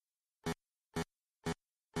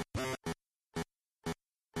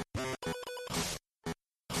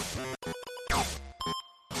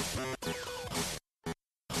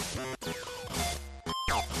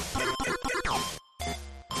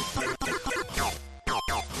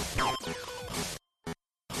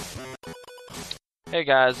Hey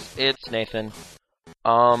guys, it's Nathan.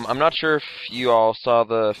 I'm not sure if you all saw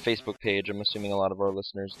the Facebook page. I'm assuming a lot of our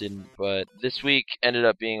listeners didn't, but this week ended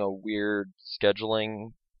up being a weird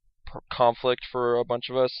scheduling conflict for a bunch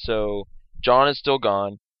of us. So John is still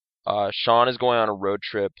gone. Sean is going on a road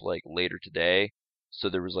trip like later today, so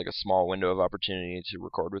there was like a small window of opportunity to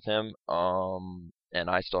record with him. And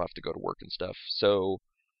I still have to go to work and stuff. So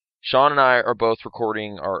Sean and I are both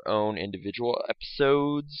recording our own individual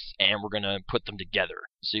episodes, and we're going to put them together.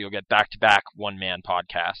 So you'll get back to back one man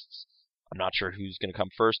podcasts. I'm not sure who's going to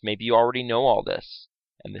come first. Maybe you already know all this,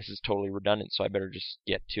 and this is totally redundant, so I better just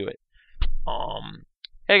get to it.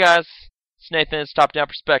 Hey guys, it's Nathan. It's Top Down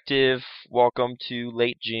Perspective. Welcome to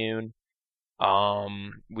late June.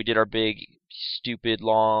 We did our big, stupid,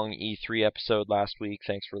 long E3 episode last week.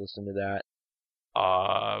 Thanks for listening to that.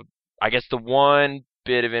 I guess the one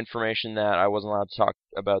bit of information that I wasn't allowed to talk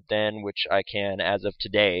about then, which I can as of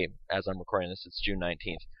today, as I'm recording this, it's June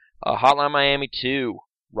 19th. Hotline Miami 2,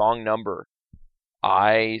 wrong number.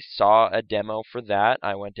 I saw a demo for that.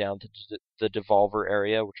 I went down to the Devolver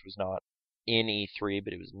area, which was not in E3,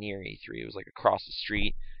 but it was near E3. It was like across the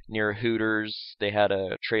street near Hooters. They had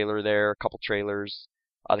a trailer there, a couple trailers.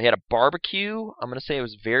 They had a barbecue. I'm going to say it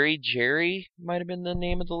was Very Jerry, might have been the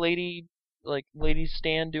name of the lady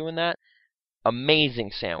stand doing that.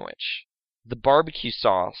 Amazing sandwich. The barbecue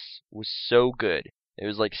sauce was so good. It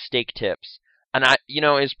was like steak tips. And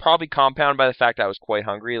it's probably compounded by the fact I was quite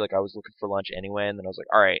hungry. Like, I was looking for lunch anyway, and then I was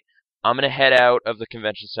like, alright, I'm going to head out of the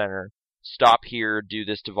convention center, stop here, do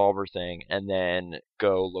this Devolver thing, and then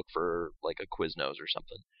go look for, like, a Quiznos or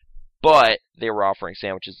something. But they were offering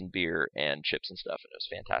sandwiches and beer and chips and stuff, and it was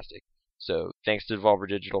fantastic. So, thanks to Devolver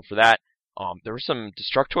Digital for that. There were some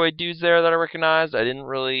Destructoid dudes there that I recognized. I didn't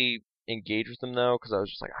really engage with them though, because I was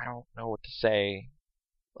just like, I don't know what to say.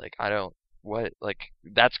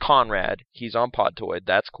 That's Conrad. He's on Podtoid.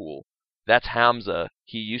 That's cool. That's Hamza.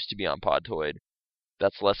 He used to be on Podtoid.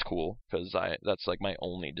 That's less cool, because that's like my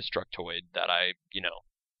only Destructoid that I,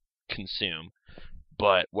 consume.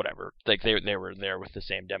 But whatever. Like, they were there with the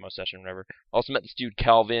same demo session, whatever. Also met this dude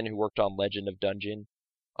Calvin, who worked on Legend of Dungeon,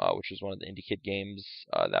 which was one of the Indie Kid games.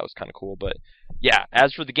 That was kind of cool. But yeah,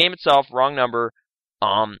 as for the game itself, wrong number.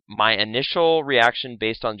 My initial reaction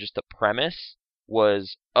based on just the premise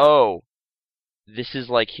was, oh, this is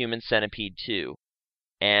like Human Centipede 2.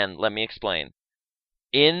 And let me explain.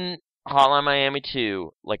 In Hotline Miami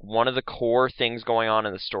 2, like, one of the core things going on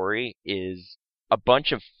in the story is a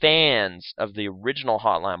bunch of fans of the original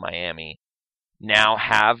Hotline Miami now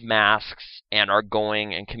have masks and are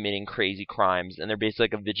going and committing crazy crimes, and they're basically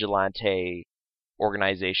like a vigilante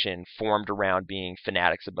organization formed around being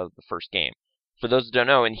fanatics about the first game. For those who don't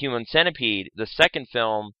know, in Human Centipede, the second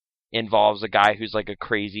film involves a guy who's like a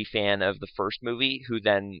crazy fan of the first movie who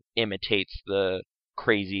then imitates the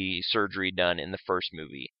crazy surgery done in the first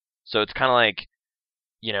movie. So it's kind of like,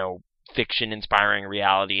 fiction inspiring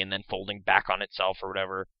reality and then folding back on itself or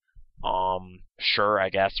whatever. Sure, I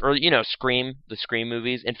guess. Or, Scream, the Scream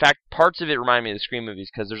movies. In fact, parts of it remind me of the Scream movies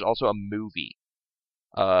because there's also a movie.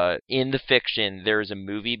 In the fiction, there is a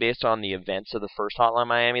movie based on the events of the first Hotline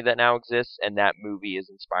Miami that now exists, and that movie is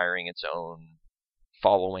inspiring its own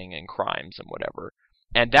following and crimes and whatever.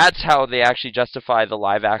 And that's how they actually justify the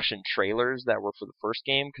live-action trailers that were for the first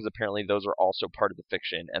game, because apparently those are also part of the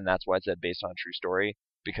fiction, and that's why it said based on a true story,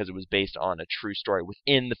 because it was based on a true story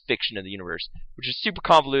within the fiction of the universe, which is super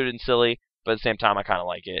convoluted and silly, but at the same time, I kind of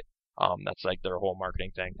like it. That's like their whole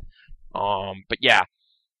marketing thing. But yeah.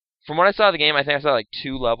 From what I saw of the game, I think I saw like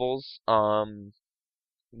 2 levels.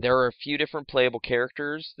 There were a few different playable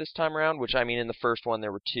characters this time around, which, I mean, in the first one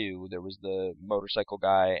there were 2. There was the motorcycle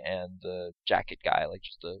guy and the jacket guy, like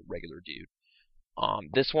just a regular dude.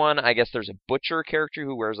 This one, I guess there's a butcher character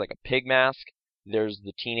who wears like a pig mask. There's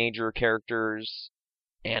the teenager characters.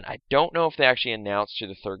 And I don't know if they actually announced who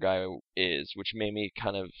the third guy is, which made me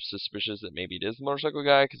kind of suspicious that maybe it is the motorcycle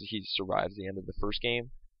guy, because he survives the end of the first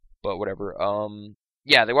game. But whatever.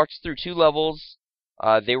 Yeah, they walked us through 2 levels.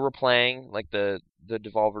 They were playing, like, the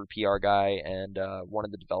Devolver PR guy and one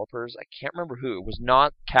of the developers. I can't remember who. It was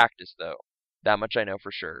not Cactus, though. That much I know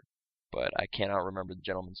for sure. But I cannot remember the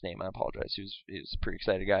gentleman's name. I apologize. He was a pretty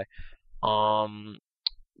excited guy.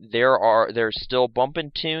 There's still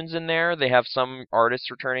bumpin' tunes in there. They have some artists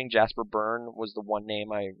returning. Jasper Byrne was the one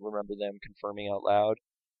name I remember them confirming out loud.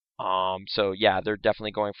 So yeah, they're definitely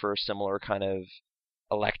going for a similar kind of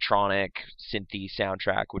electronic synthy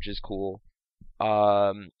soundtrack, which is cool.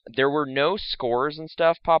 There were no scores and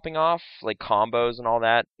stuff popping off, like combos and all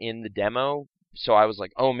that in the demo. So I was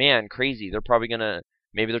like, oh man, crazy.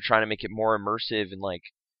 Maybe they're trying to make it more immersive and like,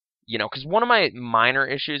 Because one of my minor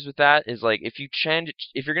issues with that is like if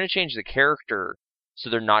you're gonna change the character so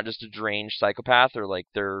they're not just a deranged psychopath or like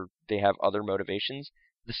they have other motivations,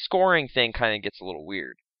 the scoring thing kind of gets a little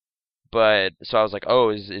weird. But so I was like, oh,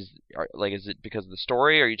 is it because of the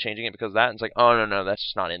story? Are you changing it because of that? And it's like, oh no, that's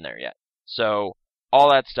just not in there yet. So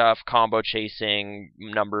all that stuff, combo chasing,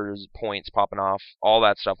 numbers, points popping off, all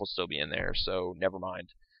that stuff will still be in there. So never mind.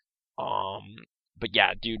 Um, but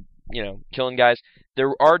yeah, dude, killing guys.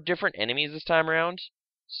 There are different enemies this time around.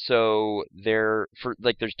 So there's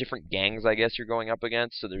different gangs I guess you're going up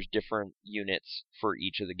against. So there's different units for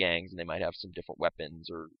each of the gangs, and they might have some different weapons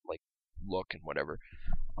or like look and whatever.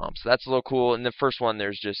 So that's a little cool. In the first one,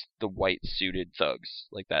 there's just the white suited thugs.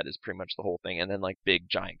 Like that is pretty much the whole thing, and then like big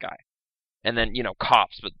giant guy, and then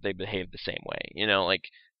cops, but they behave the same way. Like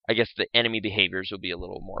I guess the enemy behaviors will be a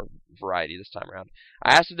little more variety this time around.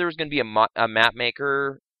 I asked if there was going to be a map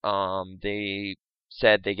maker. They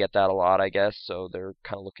said they get that a lot, I guess, so they're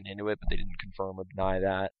kind of looking into it, but they didn't confirm or deny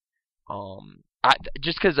that.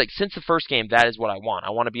 Just because like since the first game, that is what I want. I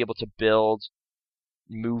want to be able to build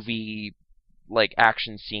movie like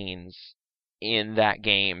action scenes in that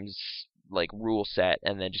game's like rule set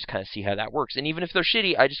and then just kind of see how that works. And even if they're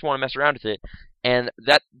shitty, I just want to mess around with it. And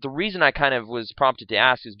that the reason I kind of was prompted to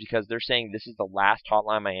ask is because they're saying this is the last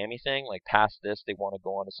Hotline Miami thing. Like past this, they want to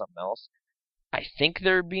go on to something else. I think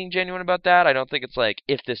they're being genuine about that. I don't think it's like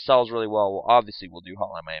if this sells really well, obviously we'll do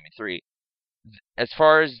Hotline Miami 3. As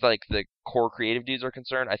far as like the core creative dudes are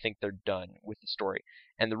concerned, I think they're done with the story.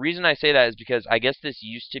 And the reason I say that is because I guess this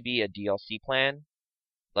used to be a DLC plan.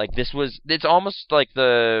 Like it's almost like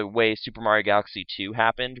the way Super Mario Galaxy 2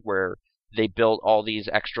 happened, where they built all these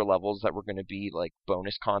extra levels that were going to be like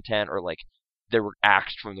bonus content or like they were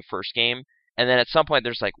axed from the first game. And then at some point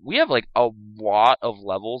there's like, we have like a lot of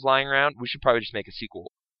levels lying around. We should probably just make a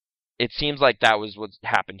sequel. It seems like that was what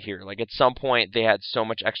happened here. Like at some point they had so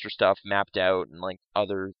much extra stuff mapped out and like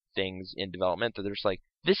other things in development that they're just like,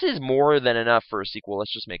 this is more than enough for a sequel.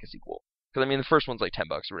 Let's just make a sequel. Because I mean the first one's like $10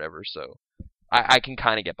 or whatever, so I can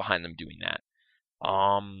kind of get behind them doing that.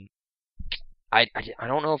 I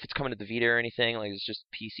don't know if it's coming to the Vita or anything. Like it's just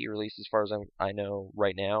PC release as far as I know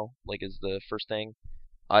right now. Like is the first thing.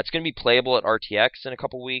 It's going to be playable at RTX in a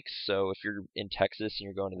couple weeks. So if you're in Texas and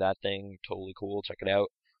you're going to that thing, totally cool. Check it out.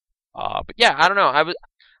 But yeah, I don't know.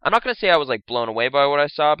 I'm not going to say I was like blown away by what I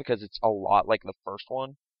saw because it's a lot like the first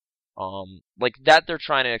one. Like that they're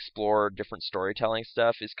trying to explore different storytelling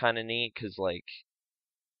stuff is kind of neat because like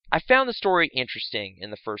I found the story interesting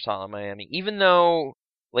in the first Hotline Miami, even though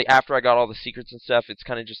like after I got all the secrets and stuff, it's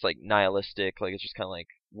kind of just like nihilistic. Like it's just kind of like,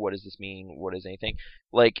 what does this mean? What is anything?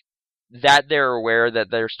 Like that they're aware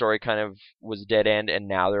that their story kind of was dead end, and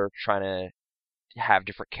now they're trying to have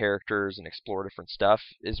different characters and explore different stuff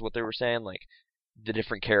is what they were saying. Like the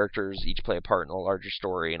different characters each play a part in a larger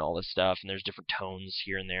story and all this stuff, and there's different tones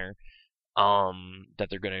here and there that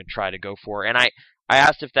they're going to try to go for. And I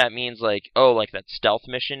asked if that means like, oh, like that stealth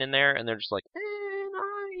mission in there, and they're just like,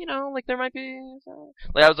 no, like there might be.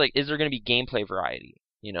 Like I was like, is there going to be gameplay variety?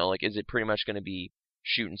 Like is it pretty much going to be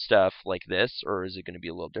shooting stuff like this, or is it going to be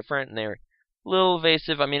a little different? And they're a little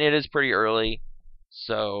evasive. I mean, it is pretty early,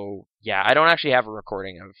 so yeah, I don't actually have a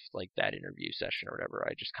recording of like that interview session or whatever.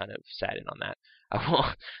 I just kind of sat in on that.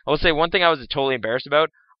 I will say one thing I was totally embarrassed about.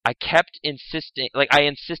 I kept insisting, like I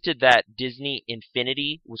insisted that Disney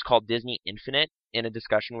Infinity was called Disney Infinite in a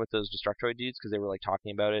discussion with those Destructoid dudes because they were like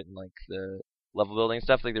talking about it and like the level building and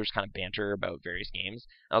stuff. Like there was kind of banter about various games.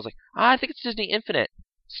 And I was like, I think it's Disney Infinite.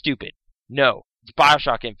 Stupid. No, it's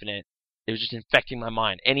BioShock Infinite. It was just infecting my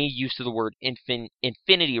mind. Any use of the word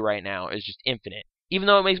infinity right now is just infinite. Even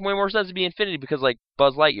though it makes way more sense to be infinity because like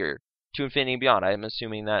Buzz Lightyear to infinity and beyond. I'm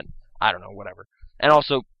assuming that, I don't know, whatever. And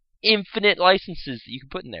also infinite licenses that you can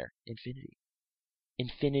put in there.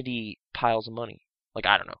 Infinity piles of money. Like,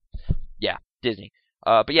 I don't know. Yeah, Disney.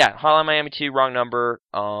 But yeah, Hotline Miami 2, wrong number.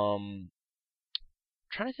 Trying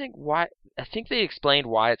to think why. I think they explained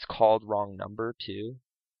why it's called wrong number too.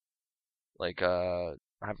 Like,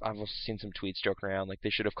 I've also seen some tweets joking around like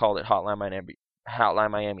they should have called it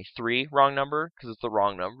Hotline Miami 3, wrong number, because it's the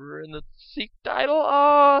wrong number in the title.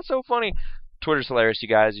 Oh, so funny. Twitter's hilarious, you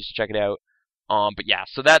guys. You should check it out. But yeah,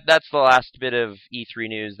 so that's the last bit of E3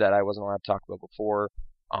 news that I wasn't allowed to talk about before.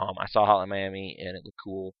 I saw Hotline Miami and it looked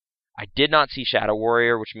cool. I did not see Shadow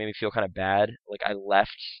Warrior, which made me feel kind of bad. Like I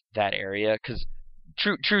left that area because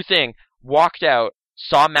true thing. Walked out,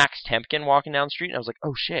 saw Max Temkin walking down the street, and I was like,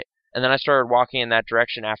 oh shit. And then I started walking in that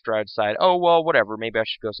direction after I decided, oh well, whatever. Maybe I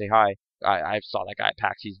should go say hi. I saw that guy at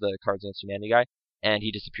PAX. He's the Cards Against Humanity guy. and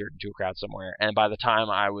he disappeared into a crowd somewhere. And by the time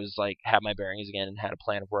I was like had my bearings again and had a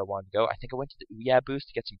plan of where I wanted to go, I think I went to the Ouya booth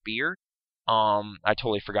to get some beer. I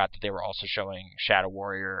totally forgot that they were also showing Shadow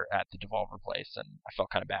Warrior at the Devolver place, and I felt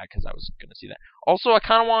kind of bad because I was going to see that. Also, I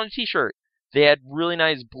kind of wanted a T-shirt. They had really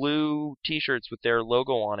nice blue T-shirts with their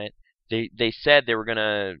logo on it. They said they were going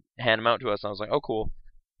to hand them out to us, and I was like, oh, cool.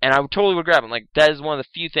 And I totally would grab them. Like, that is one of the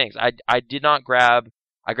few things. I did not grab...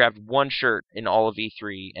 I grabbed one shirt in all of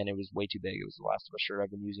E3, and it was way too big. It was the Last of Us shirt.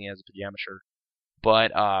 I've been using it as a pajama shirt.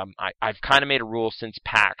 But I've kind of made a rule since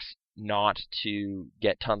PAX not to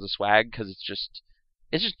get tons of swag, because it's just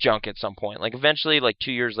junk at some point. Like, eventually, like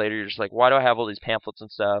 2 years later, you're just like, why do I have all these pamphlets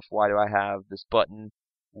and stuff? Why do I have this button?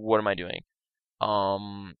 What am I doing?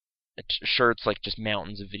 Shirts, like just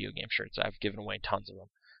mountains of video game shirts. I've given away tons of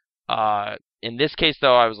them. In this case,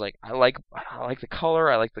 though, I was like, I like the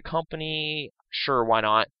color, I like the company. Sure, why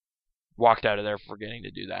not? Walked out of there forgetting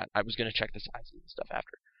to do that. I was gonna check the sizes and stuff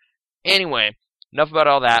after. Anyway, enough about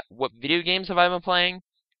all that. What video games have I been playing?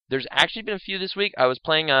 There's actually been a few this week. I was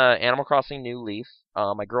playing Animal Crossing New Leaf.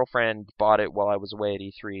 My girlfriend bought it while I was away at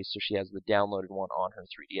E3, so she has the downloaded one on her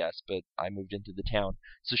 3DS, but I moved into the town.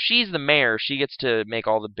 So she's the mayor. She gets to make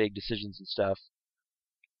all the big decisions and stuff.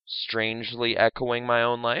 Strangely echoing my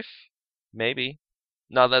own life. Maybe.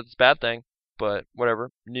 Not that it's a bad thing, but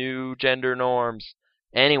whatever. New gender norms.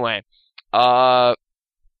 Anyway, I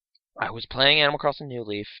was playing Animal Crossing New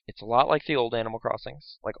Leaf. It's a lot like the old Animal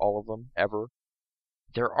Crossings, like all of them, ever.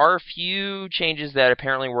 There are a few changes that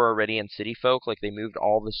apparently were already in City Folk, like they moved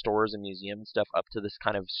all the stores and museums and stuff up to this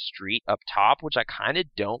kind of street up top, which I kind of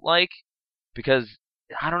don't like, because,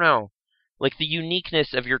 I don't know, like the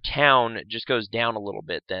uniqueness of your town just goes down a little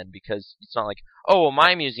bit then, because it's not like, oh, well,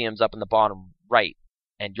 my museum's up in the bottom right,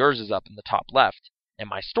 and yours is up in the top left, and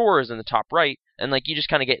my store is in the top right, and like you just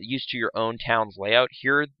kind of get used to your own town's layout.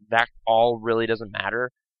 Here, that all really doesn't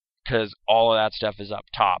matter, because all of that stuff is up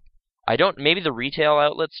top. Maybe the retail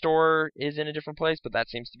outlet store is in a different place, but that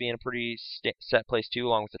seems to be in a pretty set place too,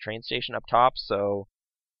 along with the train station up top, so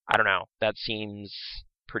I don't know. That seems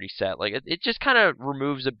pretty set. Like, it just kind of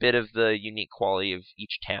removes a bit of the unique quality of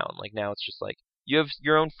each town. Like, now it's just like, you have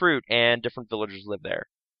your own fruit, and different villagers live there,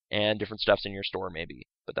 and different stuff's in your store, maybe,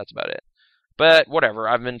 but that's about it. But whatever,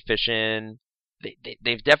 I've been fishing.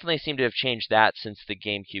 They've definitely seemed to have changed that since the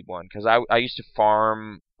GameCube one, because I used to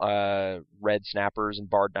farm red snappers and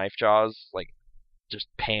barred knife jaws, like just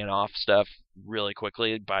paying off stuff really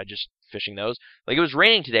quickly by just fishing those. Like, it was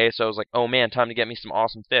raining today, so I was like, oh man, time to get me some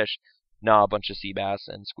awesome fish. Nah, a bunch of sea bass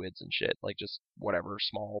and squids and shit, like just whatever,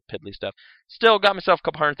 small piddly stuff. Still got myself a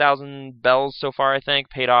couple 100,000 bells so far, I think.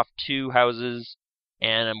 Paid off 2 houses,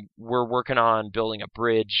 and we're working on building a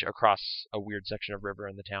bridge across a weird section of river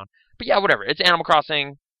in the town. But yeah, whatever. It's Animal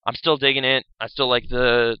Crossing. I'm still digging it. I still like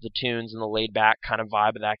the tunes and the laid back kind of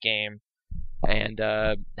vibe of that game. And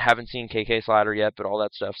haven't seen KK Slider yet, but all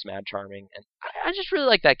that stuff's mad charming. And I just really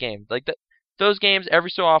like that game. Like those games every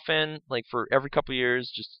so often, like for every couple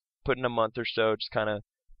years, just put in a month or so, just kind of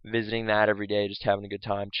visiting that every day, just having a good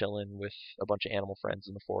time, chilling with a bunch of animal friends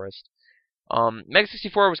in the forest. Mega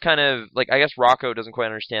 64 was kind of like, I guess Rocco doesn't quite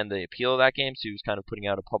understand the appeal of that game, so he was kind of putting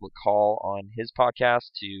out a public call on his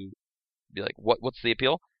podcast to be like, what's the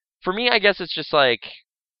appeal? For me, I guess it's just like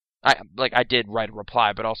I did write a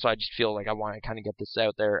reply, but also I just feel like I want to kind of get this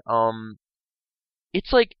out there.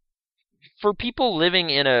 It's like, for people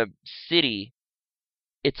living in a city,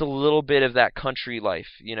 it's a little bit of that country life,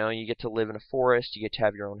 you know? You get to live in a forest, you get to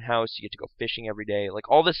have your own house, you get to go fishing every day. Like,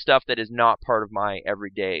 all this stuff that is not part of my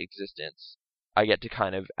everyday existence, I get to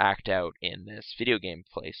kind of act out in this video game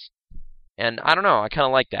place. And I don't know, I kind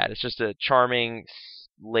of like that. It's just a charming,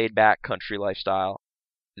 laid-back country lifestyle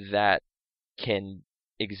that can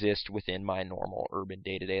exist within my normal urban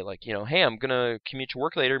day-to-day. Like, you know, hey, I'm gonna commute to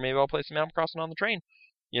work later, maybe I'll play some Animal Crossing on the train.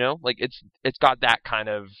 You know, like, it's got that kind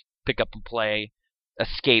of pick up and play,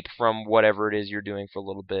 escape from whatever it is you're doing for a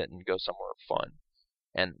little bit and go somewhere fun.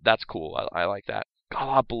 And that's cool. I like that. Got a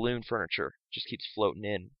lot of balloon furniture. Just keeps floating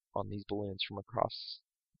in on these balloons from across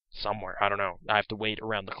somewhere. I don't know. I have to wait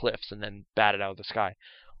around the cliffs and then bat it out of the sky.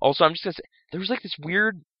 Also, I'm just going to say, there was like this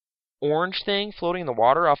weird orange thing floating in the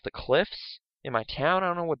water off the cliffs in my town. I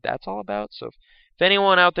don't know what that's all about. So if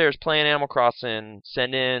anyone out there is playing Animal Crossing,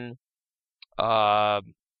 send in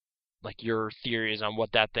like your theories on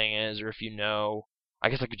what that thing is, or if you know. I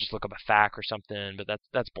guess I could just look up a FAQ or something, but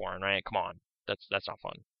that's boring, right? Come on. That's not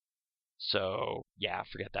fun. So, yeah,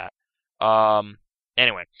 forget that.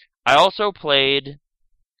 Anyway, I also played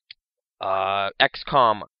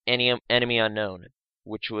XCOM Enemy Unknown,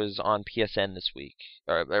 which was on PSN this week,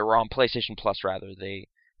 or on PlayStation Plus rather.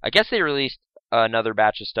 I guess they released another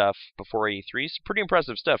batch of stuff before E3. Some pretty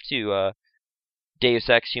impressive stuff too. Deus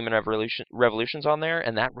Ex Human Revolution's on there,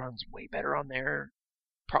 and that runs way better on there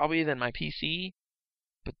probably than my PC.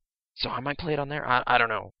 But so I might play it on there. I don't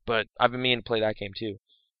know, but I've been meaning to play that game too.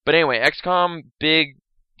 But anyway, XCOM, big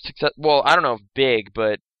success. Well, I don't know if big,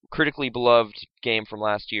 but critically beloved game from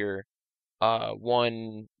last year.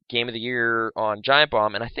 Won Game of the Year on Giant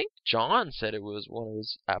Bomb, and I think John said it was one of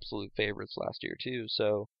his absolute favorites last year too.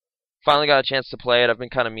 So finally got a chance to play it. I've been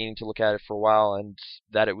kind of meaning to look at it for a while, and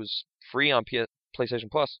that it was free on PlayStation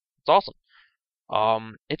Plus. It's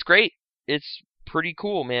awesome. It's great. It's pretty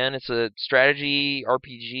cool, man. It's a strategy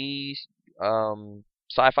RPG,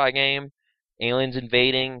 sci-fi game. Aliens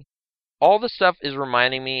invading. All the stuff is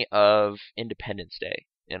reminding me of Independence Day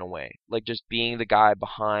in a way. Like just being the guy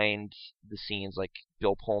behind the scenes, like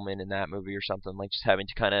Bill Pullman in that movie or something. Like just having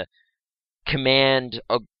to kind of command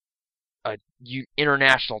a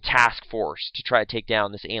international task force to try to take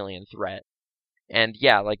down this alien threat. And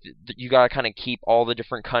yeah, like you gotta kind of keep all the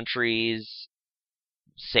different countries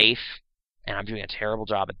safe, and I'm doing a terrible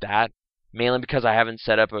job at that. Mainly because I haven't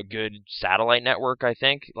set up a good satellite network, I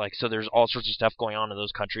think. Like, so there's all sorts of stuff going on in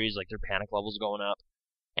those countries, like their panic levels going up,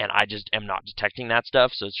 and I just am not detecting that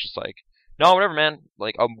stuff. So it's just like, no, whatever, man.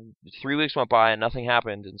 Like, 3 weeks went by and nothing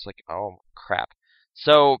happened, and it's like, oh crap.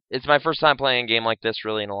 So it's my first time playing a game like this,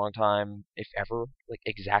 really, in a long time, if ever, like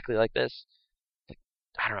exactly like this. Like,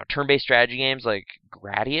 I don't know, turn-based strategy games like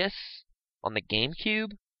Gradius on the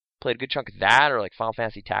GameCube. Played a good chunk of that, or like Final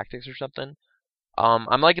Fantasy Tactics or something.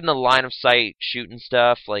 I'm liking the line of sight shooting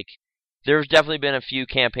stuff. Like, there's definitely been a few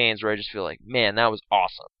campaigns where I just feel like, man, that was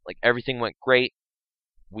awesome. Like, everything went great.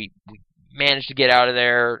 We managed to get out of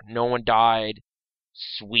there. No one died.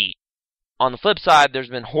 Sweet. On the flip side, there's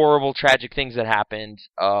been horrible, tragic things that happened.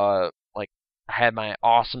 Like, I had my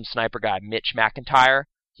awesome sniper guy, Mitch McIntyre.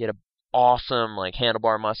 He had an awesome, like,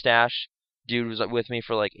 handlebar mustache. Dude was with me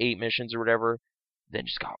for, like, 8 missions or whatever. Then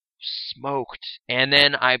just got smoked. And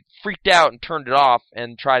then I freaked out and turned it off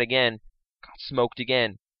and tried again. Got smoked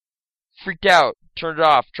again. Freaked out, turned it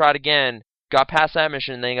off, tried again. Got past that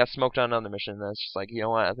mission, and then got smoked on another mission. And it's just like, you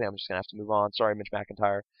know what? I think I'm just going to have to move on. Sorry, Mitch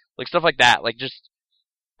McIntyre. Like, stuff like that. Like, just,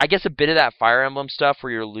 I guess a bit of that Fire Emblem stuff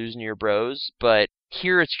where you're losing your bros. But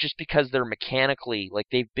here it's just because they're mechanically, like,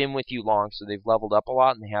 they've been with you long, so they've leveled up a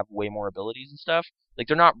lot, and they have way more abilities and stuff. Like,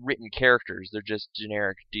 they're not written characters. They're just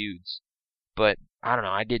generic dudes. But I don't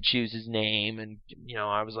know, I did choose his name, and, you know,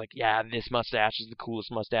 I was like, yeah, this mustache is the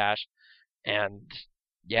coolest mustache. And,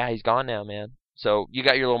 yeah, he's gone now, man. So, you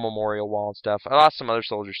got your little memorial wall and stuff. I lost some other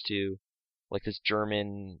soldiers, too. Like this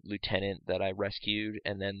German lieutenant that I rescued,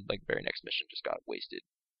 and then, like, the very next mission just got wasted.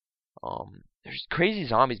 There's crazy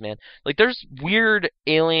zombies, man. Like, there's weird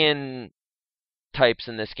alien types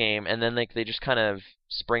in this game, and then, like, they just kind of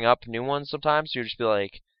spring up new ones sometimes. So you'll just be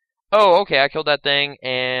like, oh, okay, I killed that thing,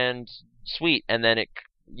 and sweet. And then it,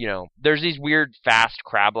 you know, there's these weird, fast,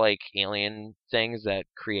 crab-like alien things that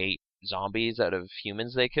create zombies out of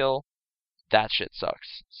humans they kill. That shit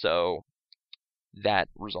sucks. So that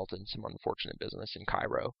resulted in some unfortunate business in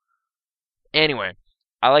Cairo. Anyway,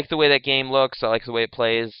 I like the way that game looks. I like the way it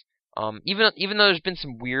plays. Even though there's been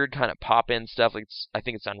some weird kind of pop-in stuff, like I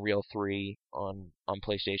think it's Unreal 3 on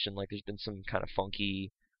PlayStation. Like there's been some kind of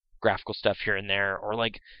funky graphical stuff here and there, or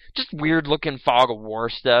like just weird looking Fog of War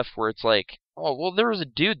stuff where it's like, oh well, there was a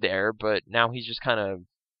dude there, but now he's just kind of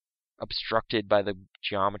obstructed by the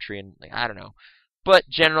geometry, and like I don't know. But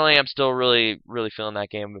generally, I'm still really feeling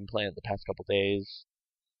that game. I've been playing it the past couple days.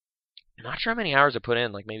 I'm not sure how many hours I put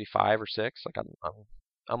in, like maybe 5 or 6. Like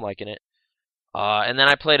I'm liking it. And then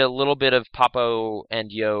I played a little bit of Papo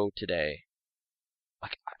and Yo today.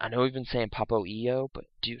 Like I know we've been saying Papo Yo, but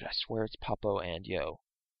dude, I swear it's Papo and Yo.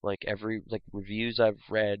 Like every like reviews I've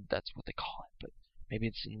read, that's what they call it. But maybe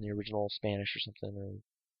it's in the original Spanish or something. Or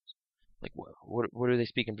like what do they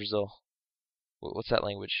speak in Brazil? What's that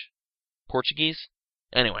language? Portuguese?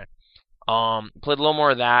 Anyway, played a little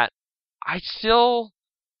more of that. I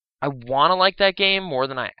want to like that game more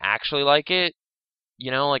than I actually like it. You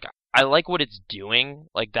know, like I like what it's doing,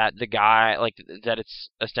 like that the guy, like that it's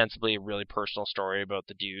ostensibly a really personal story about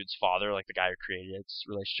the dude's father, like the guy who created its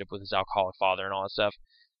relationship with his alcoholic father and all that stuff.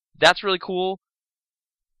 That's really cool.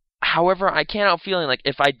 However, I can't help feeling like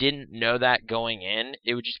if I didn't know that going in,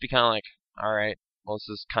 it would just be kind of like, all right, well, this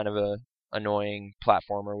is kind of a annoying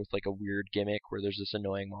platformer with like a weird gimmick where there's this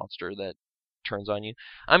annoying monster that turns on you.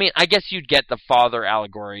 I mean, I guess you'd get the father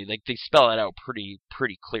allegory. Like they spell it out pretty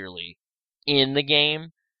clearly in the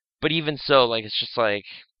game. But even so, like it's just like,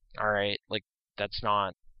 all right, like that's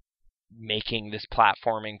not making this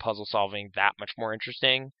platforming puzzle solving that much more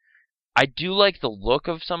interesting. I do like the look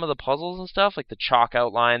of some of the puzzles and stuff, like the chalk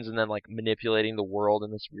outlines and then like manipulating the world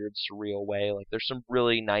in this weird surreal way. Like there's some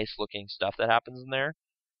really nice looking stuff that happens in there,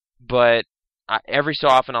 but every so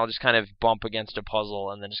often I'll just kind of bump against a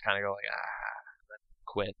puzzle and then just kind of go like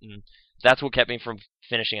quit, and that's what kept me from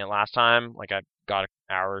finishing it last time. Like I got an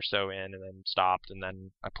hour or so in and then stopped, and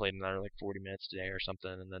then I played another like 40 minutes today or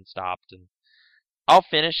something, and then stopped. And I'll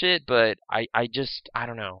finish it, but I just I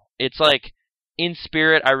don't know. It's like in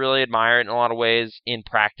spirit, I really admire it in a lot of ways. In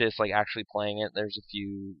practice, like actually playing it, there's a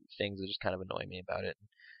few things that just kind of annoy me about it.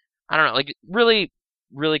 I don't know, like really,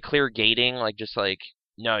 really clear gating, like just like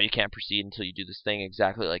no, you can't proceed until you do this thing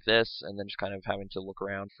exactly like this, and then just kind of having to look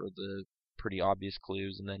around for the pretty obvious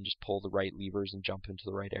clues, and then just pull the right levers and jump into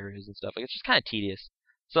the right areas and stuff. Like it's just kind of tedious.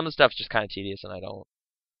 Some of the stuff's just kind of tedious, and I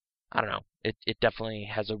don't know. It definitely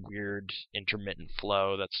has a weird intermittent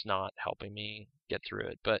flow that's not helping me get through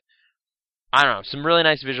it. But I don't know. Some really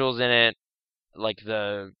nice visuals in it. Like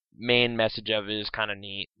the main message of it is kind of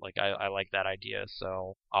neat. Like I like that idea,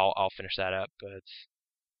 so I'll finish that up. But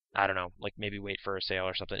I don't know. Like maybe wait for a sale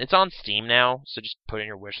or something. It's on Steam now, so just put it in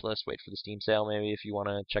your wish list. Wait for the Steam sale maybe if you want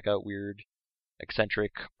to check out weird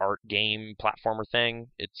eccentric art game platformer thing.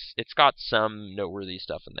 It's got some noteworthy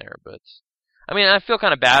stuff in there, but I mean I feel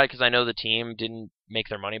kind of bad because I know the team didn't make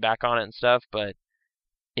their money back on it and stuff, but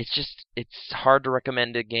it's hard to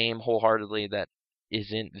recommend a game wholeheartedly that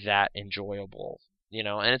isn't that enjoyable,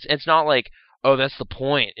 And it's not like oh that's the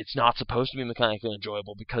point. It's not supposed to be mechanically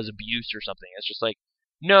enjoyable because abuse or something. It's just like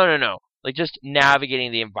no no no. Like just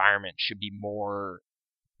navigating the environment should be more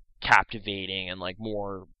captivating and like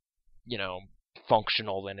more you know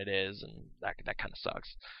functional than it is, and that kind of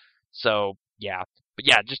sucks. So yeah, but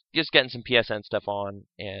yeah, just getting some PSN stuff on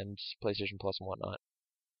and PlayStation Plus and whatnot.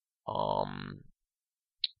 Um,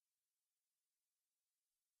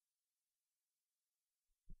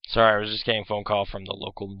 sorry, I was just getting a phone call from the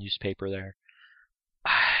local newspaper there.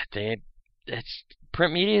 They, it's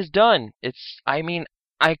print media is done. I mean,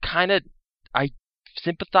 I kind of, I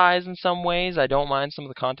sympathize in some ways. I don't mind some of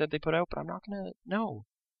the content they put out, but I'm not gonna. No,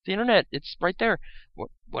 the internet, it's right there.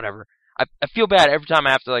 Whatever. I feel bad every time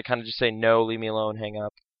I have to like kind of just say no, leave me alone, hang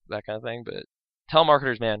up, that kind of thing. But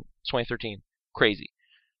telemarketers, man, it's 2013, crazy.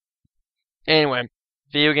 Anyway,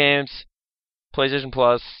 video games, PlayStation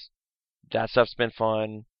Plus, that stuff's been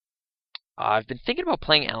fun. I've been thinking about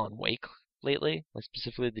playing Alan Wake lately, like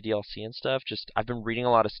specifically the DLC and stuff. Just I've been reading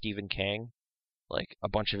a lot of Stephen King, like a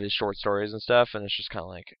bunch of his short stories and stuff, and it's just kind of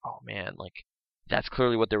like, oh man, like that's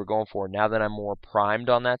clearly what they were going for. Now that I'm more primed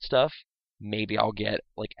on that stuff, maybe I'll get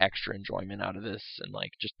like extra enjoyment out of this and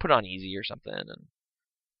like just put on easy or something and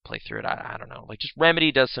play through it. I don't know. Like just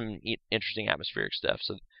Remedy does some interesting atmospheric stuff,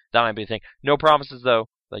 so that might be a thing. No promises though.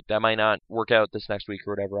 Like that might not work out this next week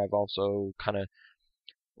or whatever. I've also kind of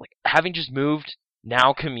like having just moved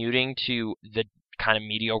now commuting to the kind of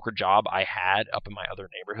mediocre job I had up in my other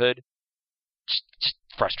neighborhood. Just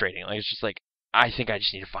frustrating. Like it's just like I think I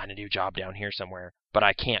just need to find a new job down here somewhere, but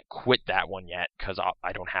I can't quit that one yet because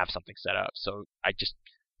I don't have something set up. So I just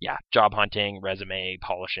yeah, job hunting, resume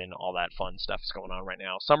polishing, all that fun stuff is going on right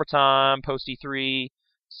now. Summertime, post E3,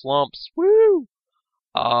 slumps, woo.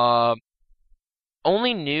 Uh,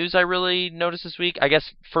 only news I really noticed this week. I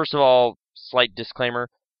guess first of all, slight disclaimer.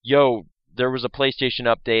 Yo, there was a PlayStation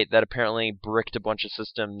update that apparently bricked a bunch of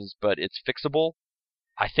systems, but it's fixable.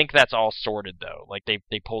 I think that's all sorted though. Like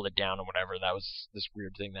they pulled it down or whatever. That was this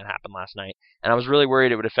weird thing that happened last night, and I was really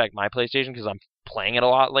worried it would affect my PlayStation because I'm playing it a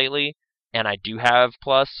lot lately, and I do have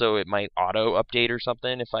Plus, so it might auto update or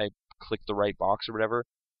something if I click the right box or whatever.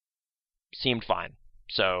 Seemed fine.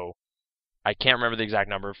 So I can't remember the exact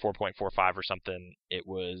number, 4.45 or something. It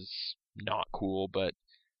was not cool, but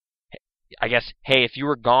I guess hey, if you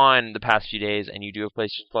were gone the past few days and you do have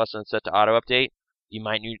PlayStation Plus and it's set to auto update, you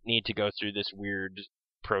might need to go through this weird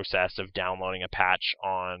process of downloading a patch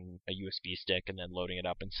on a USB stick and then loading it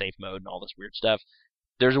up in safe mode and all this weird stuff.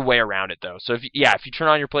 There's a way around it though. So if you turn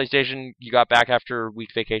on your PlayStation, you got back after a week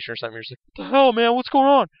vacation or something, you're just like, what the hell, man? What's going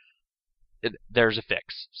on? There's a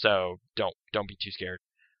fix. So don't be too scared.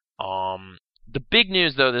 The big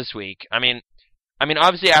news though this week, I mean,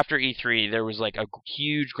 obviously after E3, there was like a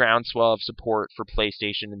huge groundswell of support for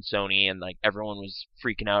PlayStation and Sony, and like everyone was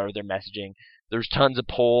freaking out over their messaging. There's tons of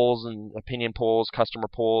polls and opinion polls, customer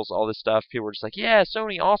polls, all this stuff. People were just like, "Yeah,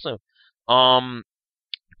 Sony, awesome." Um,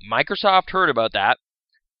 Microsoft heard about that,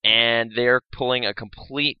 and they're pulling a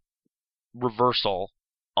complete reversal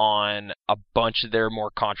on a bunch of their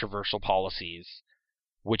more controversial policies,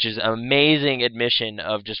 which is an amazing admission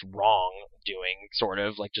of just wrong doing, sort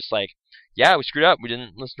of like just like, yeah, we screwed up, we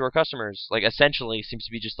didn't listen to our customers. Like essentially, seems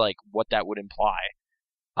to be just like what that would imply.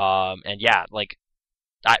 And yeah, like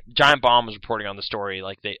Giant Bomb was reporting on the story.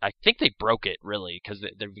 Like I think they broke it really because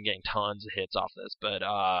they've been getting tons of hits off this. But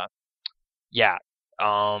yeah,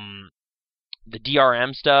 um, the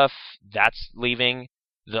DRM stuff that's leaving.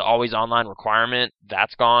 The always online requirement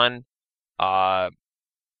that's gone. Uh,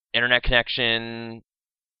 internet connection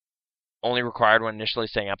only required when initially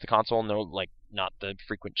setting up the console. No, like not the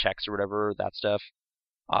frequent checks or whatever that stuff.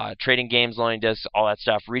 Trading games, loading discs, all that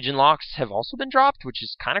stuff. Region locks have also been dropped, which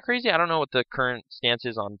is kind of crazy. I don't know what the current stance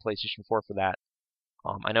is on PlayStation 4 for that.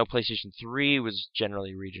 I know PlayStation 3 was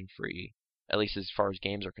generally region free, at least as far as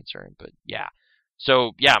games are concerned. But yeah,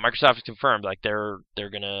 so yeah, Microsoft has confirmed like they're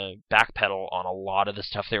gonna backpedal on a lot of the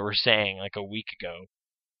stuff they were saying like a week ago,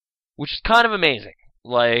 which is kind of amazing.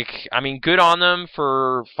 Like, I mean, good on them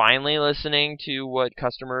for finally listening to what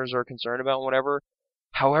customers are concerned about and whatever.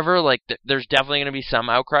 However, like, there's definitely going to be some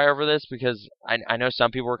outcry over this because I know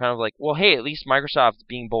some people were kind of like, well, hey, at least Microsoft's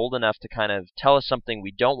being bold enough to kind of tell us something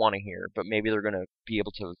we don't want to hear, but maybe they're going to be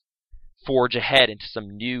able to forge ahead into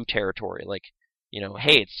some new territory. Like,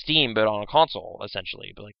 hey, it's Steam, but on a console,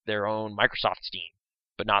 essentially, but like their own Microsoft Steam,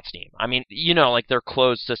 but not Steam. I mean, like their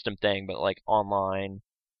closed system thing, but like online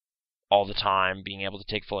all the time, being able to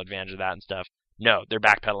take full advantage of that and stuff. No, they're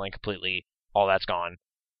backpedaling completely. All that's gone.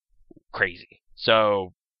 Crazy.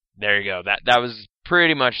 So there you go. That was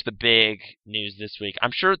pretty much the big news this week.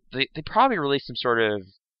 I'm sure they probably released some sort of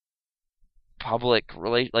like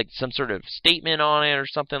some sort of statement on it or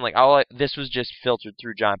something. Like this was just filtered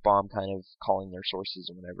through Giant Bomb, kind of calling their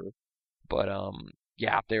sources or whatever. But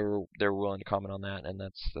yeah, they were willing to comment on that, and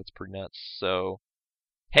that's pretty nuts. So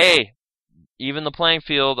hey, even the playing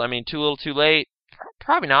field. I mean, too little, too late.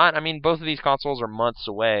 Probably not. I mean, both of these consoles are months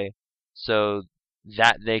away, so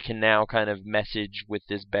that they can now kind of message with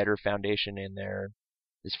this better foundation in there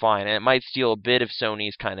is fine. And it might steal a bit of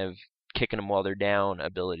Sony's kind of kicking them while they're down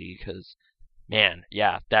ability, because man,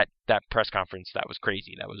 yeah, that press conference, that was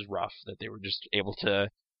crazy. That was rough. That they were just able to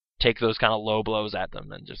take those kind of low blows at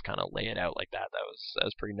them and just kind of lay it out like that. That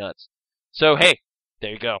was pretty nuts. So hey,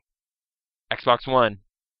 there you go. Xbox One,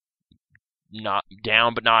 not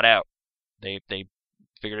down but not out. They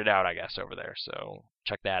figured it out, I guess, over there. So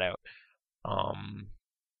check that out. Um,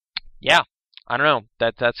 yeah, I don't know.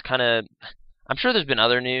 That's kind of. I'm sure there's been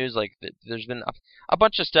other news. Like there's been a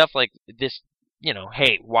bunch of stuff like this.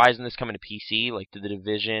 Hey, why isn't this coming to PC? Like the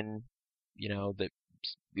Division, that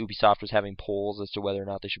Ubisoft was having polls as to whether or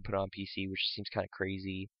not they should put it on PC, which seems kind of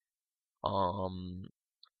crazy. Um,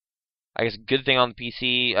 I guess a good thing on the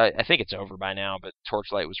PC. I think it's over by now, but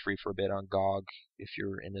Torchlight was free for a bit on GOG if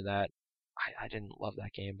you're into that. I didn't love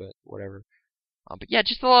that game, but whatever. But yeah,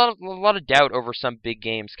 just a lot of doubt over some big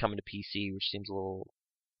games coming to PC, which seems a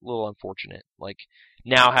little unfortunate. Like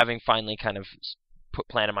now having finally kind of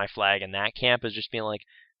planted my flag in that camp is just being like,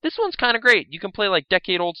 this one's kind of great. You can play like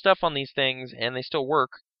decade-old stuff on these things, and they still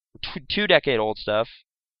work. 2 decade-old stuff,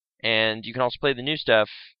 and you can also play the new stuff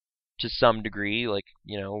to some degree, like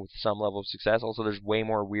with some level of success. Also, there's way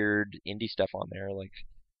more weird indie stuff on there. Like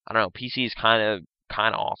I don't know, PC is kind of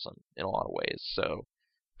awesome in a lot of ways. So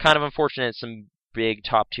kind of unfortunate some big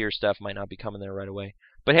top tier stuff might not be coming there right away.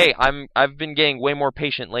 But hey, I've been getting way more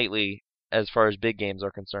patient lately as far as big games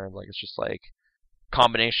are concerned. Like it's just like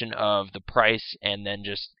combination of the price and then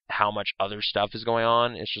just how much other stuff is going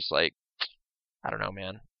on. It's just like I don't know,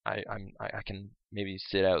 man. I can maybe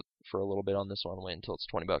sit out for a little bit on this one, wait until it's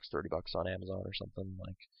 $20, $30 on Amazon or something.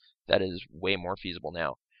 Like that is way more feasible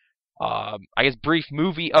now. I guess brief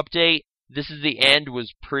movie update. This Is the End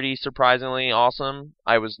was pretty surprisingly awesome.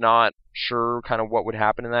 I was not sure kind of what would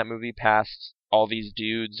happen in that movie past all these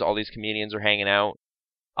dudes, all these comedians are hanging out.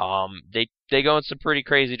 They go in some pretty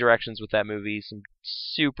crazy directions with that movie. Some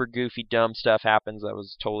super goofy, dumb stuff happens that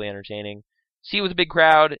was totally entertaining. See it with a big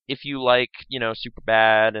crowd if you like, super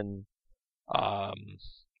bad and um,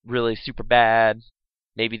 really super bad.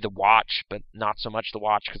 Maybe The Watch, but not so much The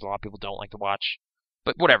Watch because a lot of people don't like The Watch.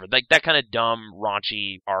 But whatever, like that kind of dumb,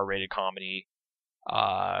 raunchy, R-rated comedy.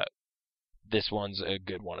 Uh, this one's a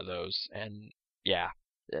good one of those, and yeah,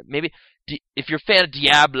 maybe if you're a fan of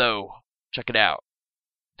Diablo, check it out.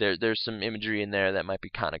 There's some imagery in there that might be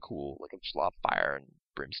kind of cool, like just a lot of fire and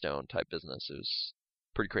brimstone type business. It was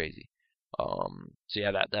pretty crazy. So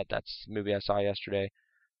yeah, that's the movie I saw yesterday.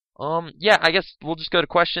 Yeah, I guess we'll just go to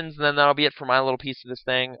questions, and then that'll be it for my little piece of this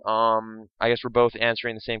thing. I guess we're both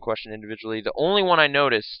answering the same question individually. The only one I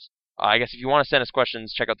noticed, I guess if you want to send us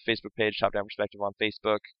questions, check out the Facebook page, Top Down Perspective on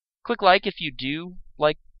Facebook. Click like if you do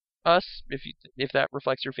like us, if that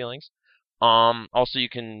reflects your feelings. Also you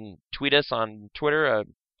can tweet us on Twitter,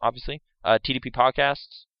 obviously, TDP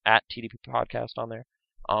Podcast, at TDP Podcast on there.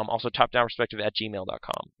 Also,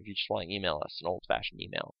 topdownperspective@gmail.com if you just want to email us, an old-fashioned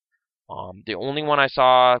email. The only one I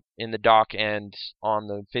saw in the doc and on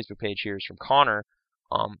the Facebook page here is from Connor.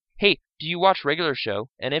 Hey, do you watch Regular Show?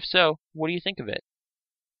 And if so, what do you think of it?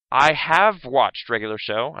 I have watched Regular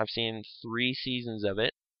Show. I've seen 3 seasons of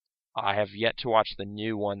it. I have yet to watch the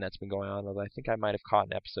new one that's been going on, although I think I might have caught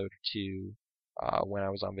an episode or 2 when I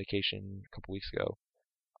was on vacation a couple weeks ago.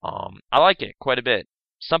 I like it quite a bit.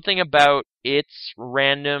 Something about its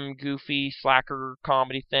random, goofy, slacker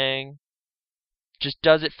comedy thing just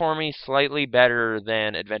does it for me slightly better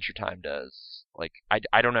than Adventure Time does. Like,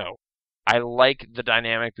 I don't know. I like the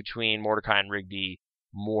dynamic between Mordecai and Rigby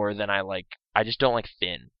more than I just don't like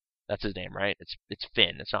Finn. That's his name, right? It's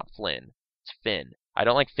Finn. It's not Flynn. It's Finn. I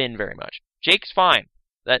don't like Finn very much. Jake's fine.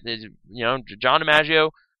 That is, John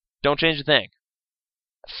DiMaggio, don't change a thing.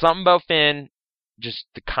 Something about Finn, just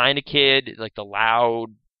the kind of kid, like the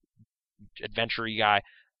loud, adventure-y guy.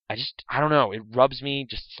 I don't know. It rubs me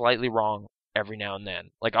just slightly wrong every now and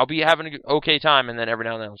then. Like, I'll be having an okay time, and then every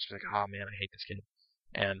now and then I'm just like, oh man, I hate this kid.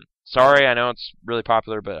 And sorry, I know it's really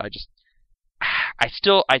popular, but I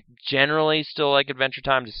generally still like Adventure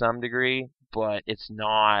Time to some degree, but it's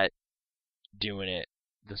not doing it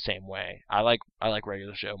the same way. I like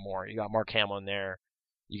Regular Show more. You got Mark Hamill in there.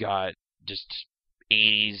 You got just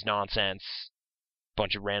 80s nonsense,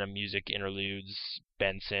 bunch of random music interludes.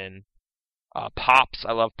 Benson, Pops.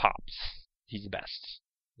 I love Pops. He's the best.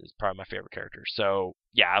 He's probably my favorite character. So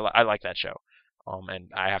yeah, I like that show.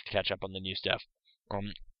 And I have to catch up on the new stuff.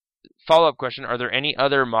 Follow-up question: are there any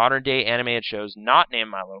other modern-day animated shows not named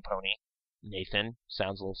My Little Pony? Nathan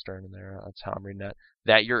sounds a little stern in there. That's how I'm reading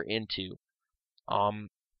that you're into.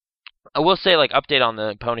 I will say, update on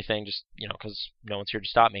the pony thing, just because no one's here to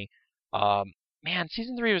stop me. Man,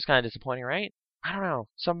 season 3 was kind of disappointing, right? I don't know,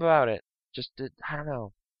 something about it. I don't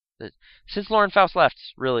know. Since Lauren Faust left,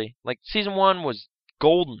 really, season 1 was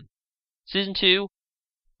golden. Season 2,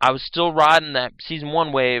 I was still riding that season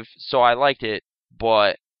 1 wave, so I liked it,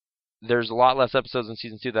 but there's a lot less episodes in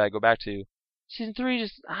season 2 that I go back to. Season 3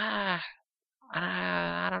 just, I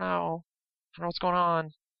don't know. I don't know what's going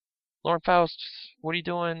on. Lauren Faust, what are you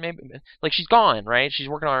doing? Maybe, she's gone, right? She's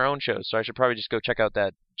working on her own shows, so I should probably just go check out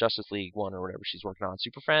that Justice League one or whatever she's working on.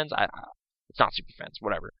 Super Friends? It's not Super Friends,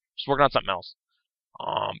 whatever. She's working on something else.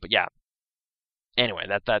 But yeah. Anyway,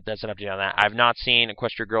 that's an update on that. I've not seen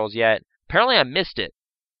Equestria Girls yet. Apparently I missed it.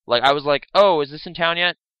 I was like, oh, is this in town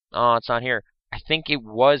yet? Oh, it's not here. I think it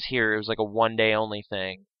was here. It was a one-day only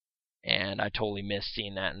thing. And I totally missed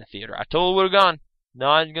seeing that in the theater. I totally would have gone. No,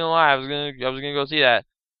 I'm not gonna lie. I was gonna go see that.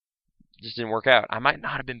 Just didn't work out. I might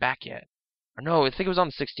not have been back yet. Or no, I think it was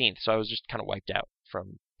on the 16th, so I was just kind of wiped out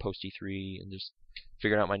from post E3 and just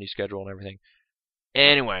figuring out my new schedule and everything.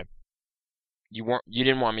 Anyway, you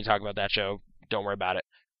didn't want me to talk about that show. Don't worry about it.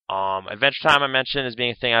 Adventure Time I mentioned as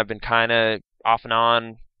being a thing I've been kind of off and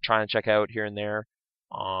on trying to check out here and there.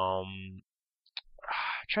 Trying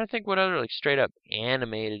to think what other straight up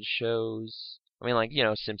animated shows. I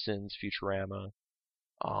mean, Simpsons, Futurama.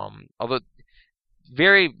 Although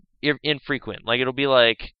very infrequent. It'll be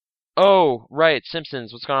oh, right,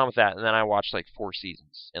 Simpsons, what's going on with that? And then I watch 4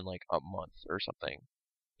 seasons in a month or something.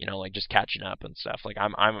 Just catching up and stuff.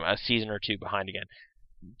 I'm a season or 2 behind again.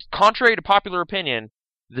 Contrary to popular opinion,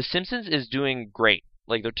 The Simpsons is doing great.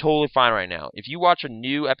 They're totally fine right now. If you watch a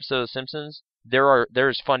new episode of Simpsons,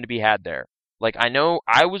 there's fun to be had there. I know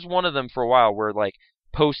I was one of them for a while where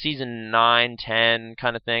post season 9, 10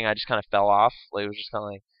 kind of thing, I just kind of fell off. It was just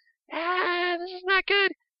kind of this is not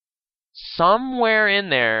good. Somewhere in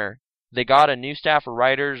there, they got a new staff of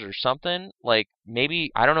writers or something.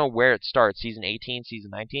 Maybe, I don't know where it starts, season 18,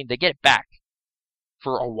 season 19. They get it back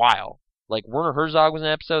for a while. Werner Herzog was in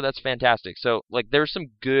an episode. That's fantastic. So, there's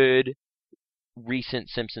some good recent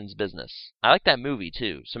Simpsons business. I like that movie,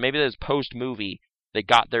 too. So maybe there's post-movie, they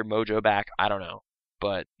got their mojo back. I don't know.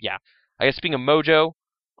 But, yeah. I guess speaking of mojo,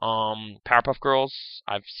 Powerpuff Girls,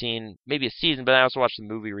 I've seen maybe a season, but I also watched the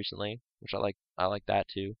movie recently, which I like that,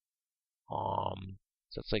 too.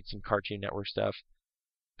 So it's some Cartoon Network stuff.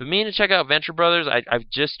 But meaning to check out Venture Brothers, I've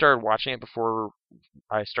just started watching it before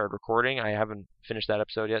I started recording. I haven't finished that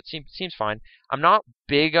episode yet. Seems fine. I'm not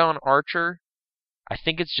big on Archer. I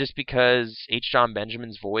think it's just because H. John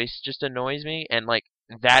Benjamin's voice just annoys me, and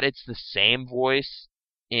that it's the same voice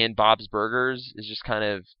in Bob's Burgers is just kind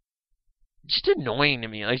of just annoying to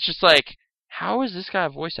me. It's just how is this guy a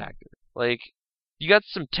voice actor? You got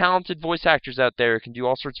some talented voice actors out there who can do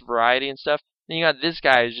all sorts of variety and stuff. Then you got this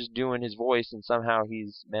guy who's just doing his voice, and somehow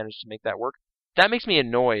he's managed to make that work. That makes me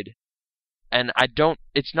annoyed. And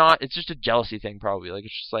it's just a jealousy thing, probably.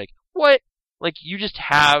 It's just what? Like, you just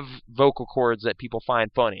have vocal cords that people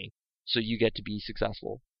find funny, so you get to be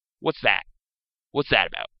successful. What's that? What's that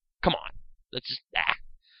about? Come on. That's just,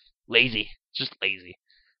 lazy. It's just lazy.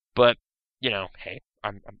 But, hey,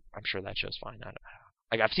 I'm sure that show's fine.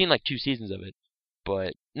 I've seen like 2 seasons of it,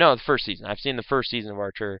 but no, the first season. I've seen the first season of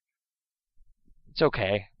Archer. It's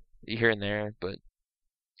okay, here and there, but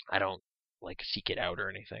I don't like seek it out or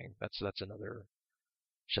anything. That's another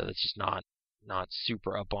show that's just not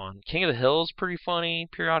super up on. King of the Hill is pretty funny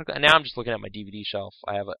periodically. And now I'm just looking at my DVD shelf.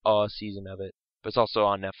 I have a season of it, but it's also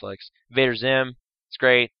on Netflix. Invader Zim, it's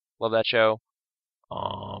great. Love that show.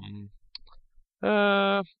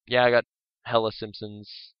 Yeah, I got hella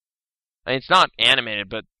Simpsons. I mean, it's not animated,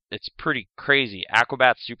 but it's pretty crazy.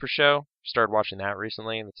 Aquabat Super Show. Started watching that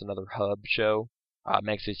recently. That's another Hub show.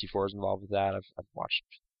 Meg 64 is involved with that. I've watched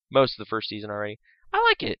most of the first season already. I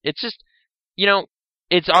like it. It's just,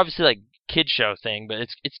 it's obviously like kid show thing, but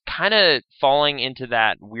it's kind of falling into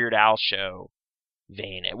that Weird Al show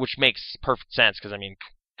vein, which makes perfect sense because I mean,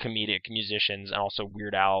 comedic musicians and also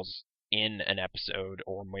Weird Al's in an episode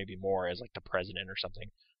or maybe more as like the president or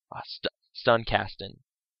something. Stuncastin.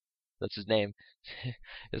 That's his name.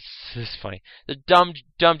 It's funny. The dumb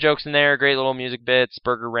jokes in there, great little music bits.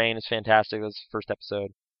 Burger Rain is fantastic. That was the first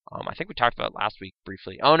episode. I think we talked about it last week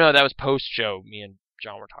briefly. Oh no, that was post show. Me and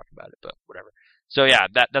John were talking about it, but whatever. So yeah,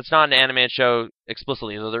 that's not an animated show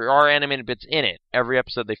explicitly, though there are animated bits in it. Every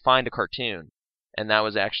episode they find a cartoon, and that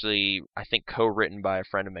was actually I think co-written by a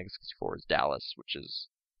friend of Meg 64's, Dallas, which is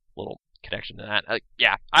a little connection to that.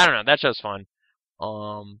 Yeah, I don't know. That show's fun.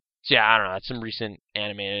 So yeah, I don't know. That's some recent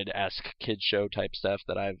animated-esque kids show type stuff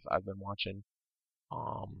that I've been watching.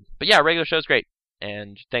 But yeah, regular show's great.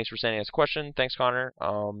 And thanks for sending us a question. Thanks, Connor.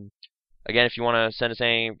 Again, if you want to send us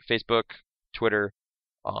any, Facebook, Twitter,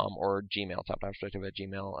 or Gmail,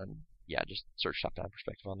 topdownperspective@gmail, and yeah, just search Top Down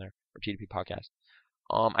Perspective on there, or TDP Podcast.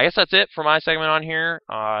 I guess that's it for my segment on here.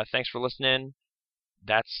 Thanks for listening.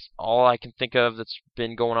 That's all I can think of that's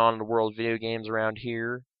been going on in the world of video games around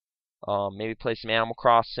here. Maybe play some Animal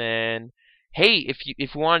Crossing. Hey, if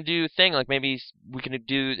you want to do a thing, like maybe we can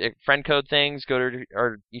do friend code things, go to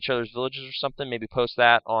each other's villages or something, maybe post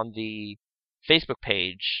that on the Facebook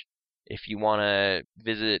page. If you want to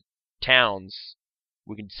visit towns,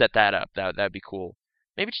 we can set that up. That'd be cool.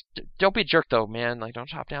 Maybe just don't be a jerk though, man. Like don't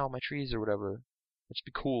chop down all my trees or whatever. That'd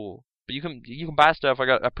be cool. But you can buy stuff.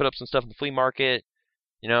 I put up some stuff in the flea market.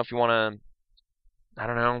 If you want to, I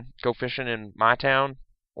don't know, go fishing in my town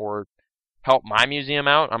or help my museum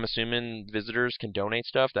out. I'm assuming visitors can donate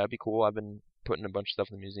stuff. That'd be cool. I've been putting a bunch of stuff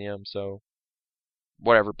in the museum, so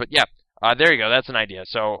whatever. But yeah, there you go. That's an idea.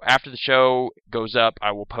 So after the show goes up,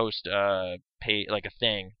 I will post a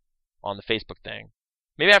thing on the Facebook thing.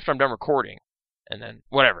 Maybe after I'm done recording, and then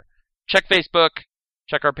whatever. Check Facebook.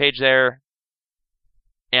 Check our page there.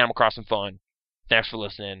 Animal Crossing fun. Thanks for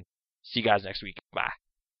listening. See you guys next week. Bye.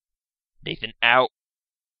 Nathan out.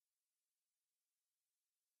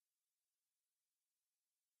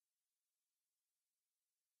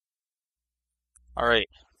 All right.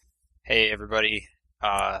 Hey, everybody.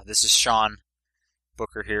 This is Sean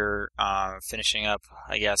Booker here, finishing up,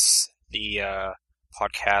 I guess, the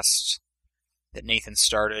podcast that Nathan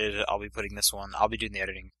started. I'll be putting this one, I'll be doing the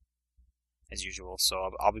editing, as usual,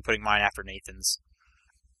 so I'll be putting mine after Nathan's.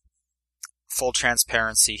 Full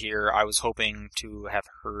transparency here, I was hoping to have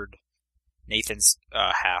heard Nathan's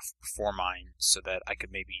half before mine, so that I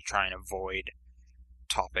could maybe try and avoid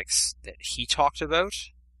topics that he talked about.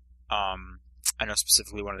 I know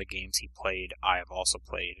specifically one of the games he played, I have also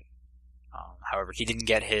played. However, he didn't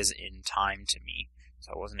get his in time to me,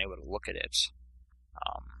 so I wasn't able to look at it.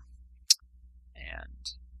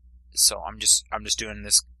 And so I'm just doing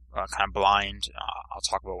this kind of blind. I'll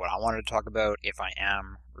talk about what I wanted to talk about. If I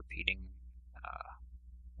am repeating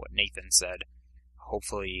what Nathan said,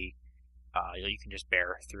 hopefully you can just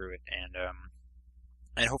bear through it,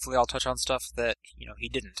 and hopefully I'll touch on stuff that he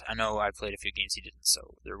didn't. I know I played a few games he didn't,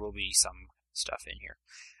 so there will be some stuff in here.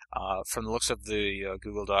 From the looks of the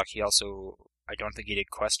Google Doc, I don't think he did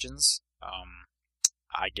questions.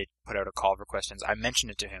 I did put out a call for questions. I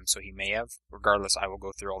mentioned it to him, so he may have. Regardless, I will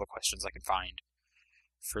go through all the questions I can find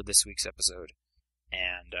for this week's episode,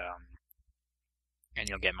 and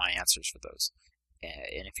you'll get my answers for those.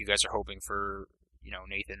 And if you guys are hoping for,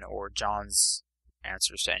 Nathan or John's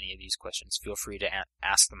answers to any of these questions, feel free to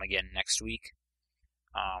ask them again next week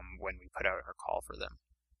when we put out our call for them.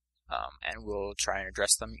 And we'll try and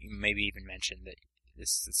address them. You maybe even mention that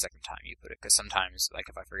this is the second time you put it, because sometimes,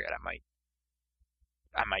 if I forget,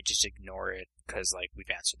 I might just ignore it, because,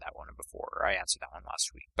 we've answered that one before, or I answered that one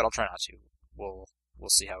last week. But I'll try not to. We'll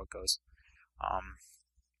see how it goes.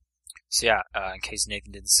 So yeah, in case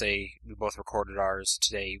Nathan didn't say, we both recorded ours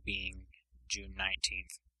today being June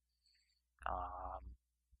 19th.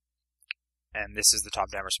 And this is the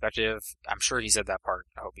top-down perspective. I'm sure he said that part.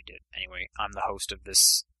 I hope he did. Anyway, I'm the host of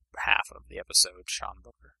this half of the episode, Sean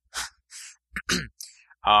Booker.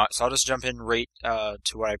 So I'll just jump in right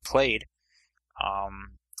to what I played.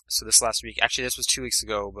 So this last week, actually this was 2 weeks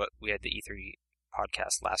ago, but we had the E3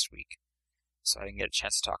 podcast last week, so I didn't get a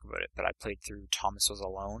chance to talk about it, but I played through Thomas Was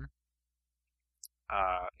Alone.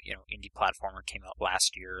 Indie platformer, came out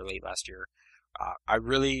late last year. I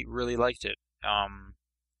really, really liked it. I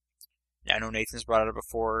know Nathan's brought it up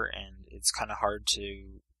before, and it's kind of hard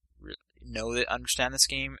to understand this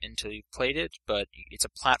game until you've played it, but it's a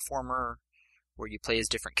platformer where you play as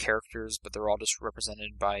different characters, but they're all just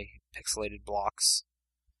represented by pixelated blocks.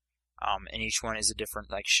 And each one is a different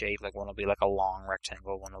shape. Like one will be like a long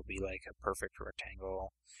rectangle, one will be like a perfect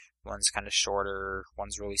rectangle, one's kind of shorter,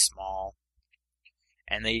 one's really small.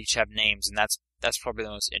 And they each have names, and that's probably the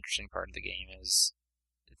most interesting part of the game, is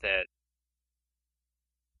that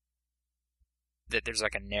there's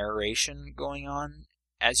like a narration going on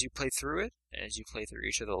as you play through it, as you play through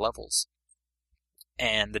each of the levels.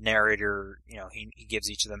 And the narrator, he gives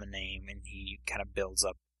each of them a name, and he kind of builds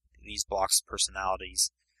up these blocks of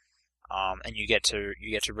personalities. And you get to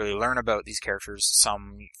really learn about these characters.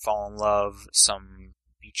 Some fall in love, some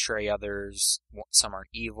betray others, some are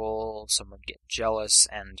evil, some get jealous,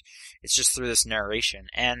 and it's just through this narration,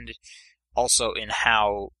 and also in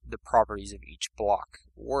how the properties of each block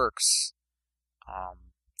works,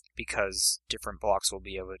 because different blocks will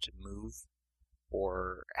be able to move,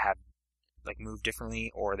 or move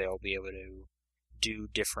differently, or they'll be able to do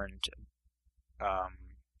different,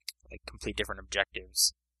 complete different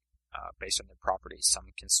objectives, based on their properties.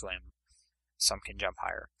 Some can swim, some can jump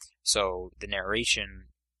higher. So the narration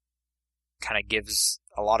kind of gives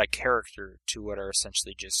a lot of character to what are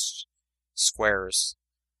essentially just squares,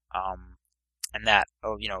 and that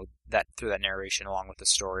through that narration, along with the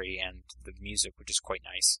story and the music, which is quite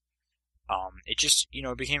nice.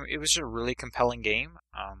 It was a really compelling game.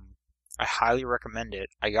 I highly recommend it.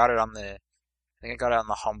 I got it on the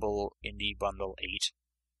Humble Indie Bundle 8,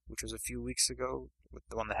 which was a few weeks ago, with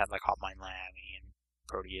the one that had Hot Mine Miami and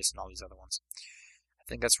Proteus and all these other ones. I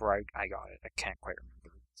think that's where I got it. I can't quite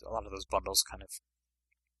remember. A lot of those bundles kind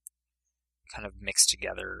of mixed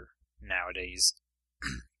together nowadays.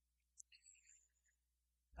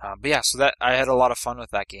 But yeah, so that I had a lot of fun with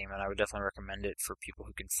that game, and I would definitely recommend it for people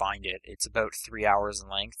who can find it. It's about 3 hours in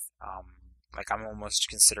length. I'm almost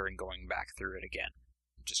considering going back through it again,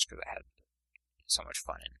 just because I had so much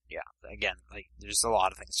fun. And yeah, again, there's a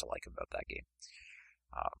lot of things to like about that game.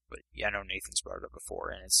 But yeah, I know Nathan's brought it up before,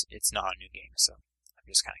 and it's not a new game, so I'm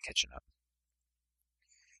just kind of catching up.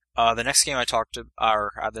 The next game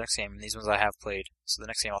the next game, these ones I have played, so the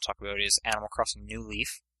next game I'll talk about is Animal Crossing New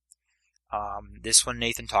Leaf. This one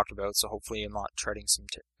Nathan talked about, so hopefully I'm not treading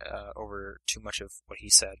over too much of what he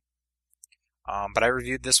said. But I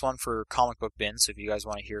reviewed this one for Comic Book Bin, so if you guys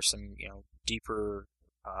want to hear some, deeper,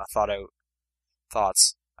 thought out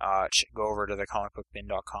thoughts, go over to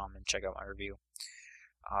thecomicbookbin.com and check out my review.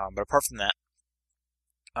 But apart from that,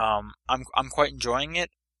 I'm quite enjoying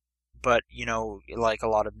it, but, like a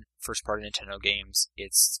lot of first-party Nintendo games,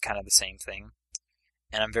 it's kind of the same thing.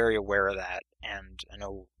 And I'm very aware of that, and I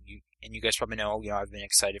know you guys probably know, I've been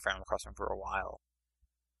excited for Animal Crossing for a while.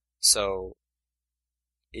 So,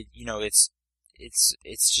 it's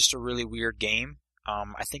just a really weird game.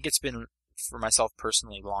 I think it's been, for myself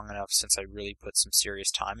personally, long enough since I really put some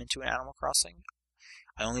serious time into an Animal Crossing.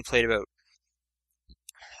 I only played a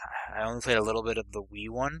little bit of the Wii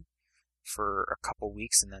one for a couple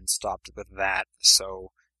weeks and then stopped with that,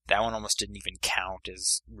 so that one almost didn't even count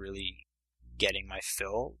as really getting my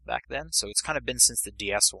fill back then. So it's kind of been since the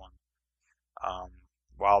DS one,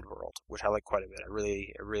 Wild World, which I like quite a bit. I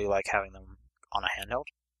really like having them on a handheld.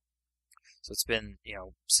 So it's been,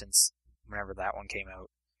 since whenever that one came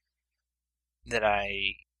out that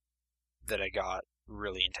I got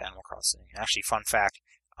really into Animal Crossing. Actually, fun fact,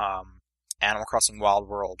 Animal Crossing Wild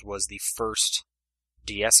World was the first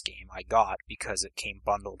DS game I got because it came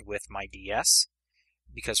bundled with my DS,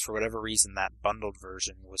 because for whatever reason that bundled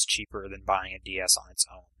version was cheaper than buying a DS on its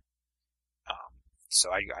own.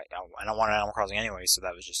 So I don't want Animal Crossing anyway, so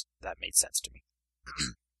that made sense to me.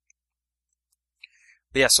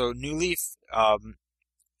 But yeah, so New Leaf, I'm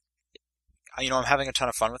having a ton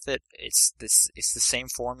of fun with it. It's the same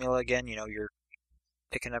formula again. You're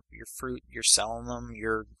picking up your fruit, you're selling them,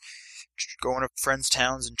 you're going to friends'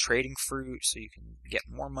 towns and trading fruit so you can get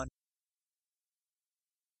more money.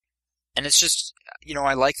 And it's just,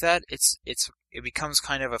 I like that. It's it becomes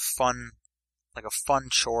kind of a fun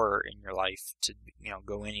chore in your life to,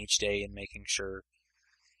 go in each day and making sure,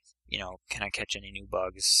 can I catch any new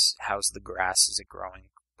bugs? How's the grass? Is it growing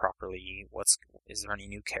properly? Is there any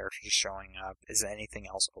new characters showing up? Is there anything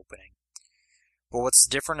else opening? But what's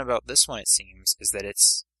different about this one, it seems, is that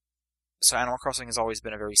so Animal Crossing has always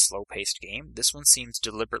been a very slow-paced game. This one seems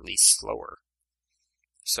deliberately slower.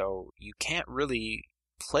 So you can't really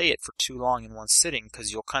play it for too long in one sitting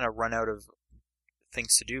because you'll kind of run out of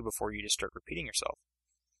things to do before you just start repeating yourself.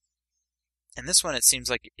 And this one, it seems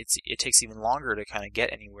like it takes even longer to kind of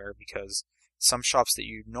get anywhere because some shops that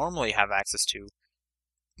you normally have access to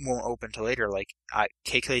won't open till later. Like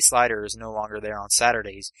KK Slider is no longer there on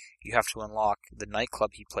Saturdays. You have to unlock the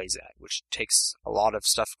nightclub he plays at, which takes a lot of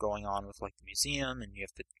stuff going on with like the museum, and you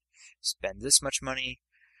have to spend this much money.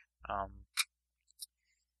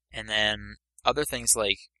 And then other things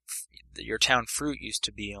like your town fruit used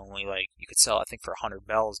to be only like you could sell I think for 100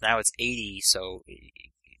 bells. Now it's 80, so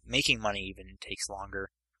making money even takes longer.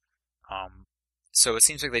 So it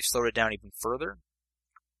seems like they've slowed it down even further.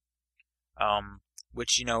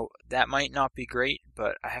 Which, that might not be great,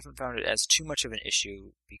 but I haven't found it as too much of an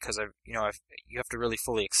issue because you have to really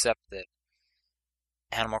fully accept that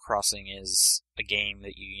Animal Crossing is a game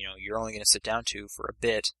that you're only going to sit down to for a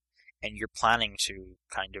bit, and you're planning to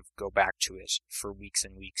kind of go back to it for weeks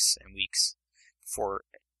and weeks and weeks before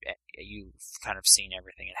you've kind of seen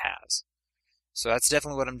everything it has. So that's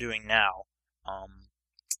definitely what I'm doing now.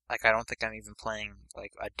 I don't think I'm even playing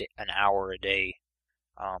like an hour a day.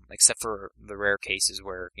 Except for the rare cases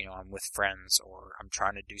where, I'm with friends or I'm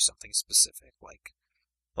trying to do something specific. Like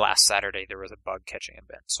last Saturday there was a bug catching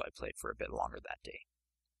event, so I played for a bit longer that day.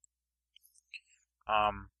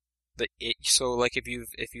 If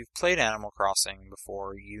you've played Animal Crossing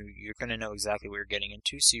before, you're gonna know exactly what you're getting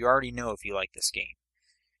into, so you already know if you like this game.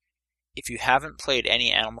 If you haven't played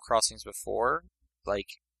any Animal Crossings before,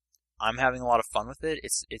 I'm having a lot of fun with it.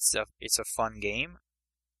 It's a fun game.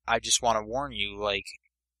 I just want to warn you,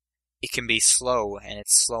 it can be slow, and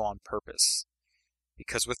it's slow on purpose.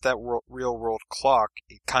 Because with that real-world clock,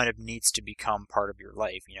 it kind of needs to become part of your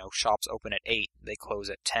life. Shops open at 8, they close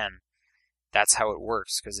at 10. That's how it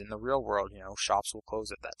works, because in the real world, shops will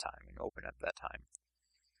close at that time and open at that time.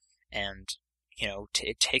 And,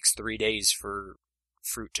 it takes 3 days for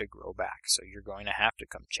fruit to grow back, so you're going to have to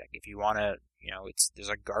come check. If you want to, there's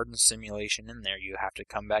a garden simulation in there. You have to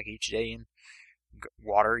come back each day and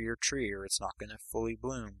water your tree or it's not going to fully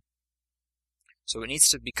bloom. So it needs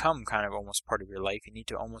to become kind of almost part of your life. You need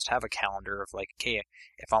to almost have a calendar of okay,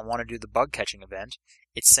 if I want to do the bug catching event,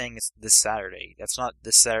 it's saying it's this Saturday. That's not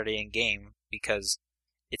this Saturday in game because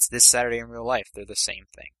it's this Saturday in real life. They're the same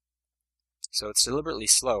thing. So it's deliberately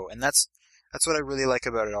slow, and that's what I really like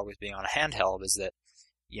about it always being on a handheld is that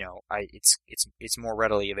it's more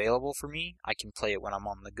readily available for me. I can play it when I'm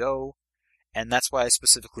on the go. And that's why I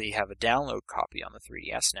specifically have a download copy on the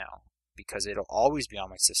 3DS now, because it'll always be on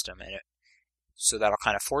my system, so that'll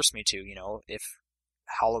kind of force me to, if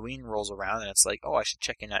Halloween rolls around and it's like, oh, I should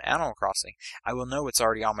check in at Animal Crossing, I will know it's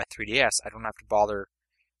already on my 3DS. I don't have to bother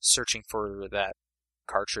searching for that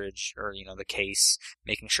cartridge or, the case,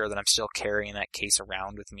 making sure that I'm still carrying that case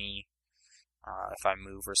around with me if I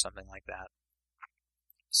move or something like that.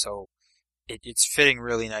 So it's fitting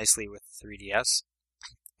really nicely with the 3DS.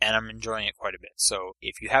 And I'm enjoying it quite a bit. So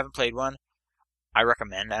if you haven't played one, I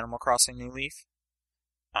recommend Animal Crossing New Leaf.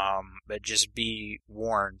 But just be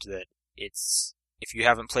warned that if you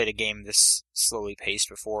haven't played a game this slowly paced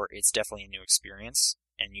before, it's definitely a new experience,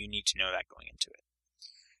 and you need to know that going into it.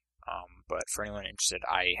 But for anyone interested,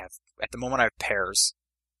 at the moment I have Pears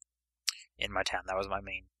in my town. That was my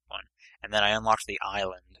main one. And then I unlocked the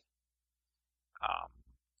island.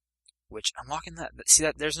 Which unlocking that,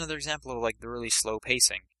 there's another example of the really slow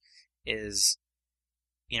pacing is,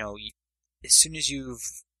 as soon as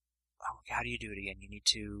how do you do it again? You need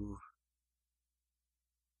to,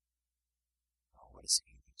 what is it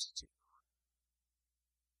you need to do?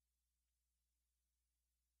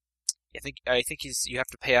 I think you have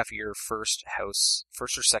to pay off your first or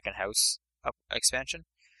second house up expansion.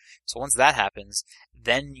 So once that happens,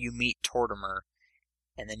 then you meet Tortimer.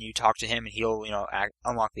 And then you talk to him, and he'll,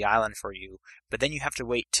 unlock the island for you. But then you have to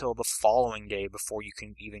wait till the following day before you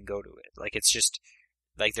can even go to it. It's just,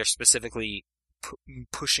 they're specifically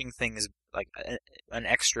pushing things, an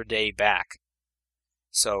extra day back.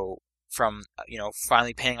 So, from,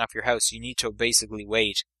 finally paying off your house, you need to basically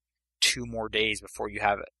wait 2 more days before you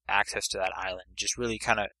have access to that island. Just really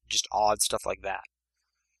kind of, just odd stuff like that.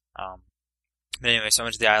 But anyway, so I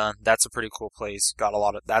went to the island. That's a pretty cool place.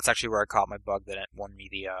 That's actually where I caught my bug that won me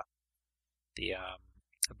the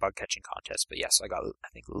the bug catching contest. But yes, I got, I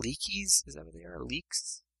think, leekies. Is that what they are?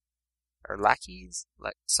 Leeks or lackeys,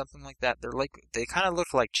 like something like that. They kind of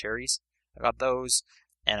look like cherries. I got those,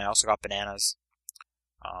 and I also got bananas.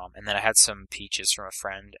 And then I had some peaches from a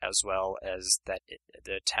friend, as well as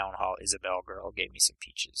the Town Hall Isabelle girl gave me some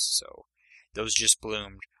peaches. So those just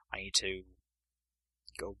bloomed. I need to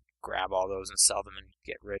go grab all those and sell them and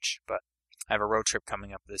get rich. But I have a road trip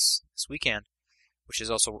coming up this weekend, which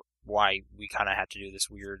is also why we kind of had to do this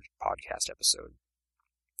weird podcast episode.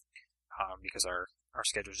 Because our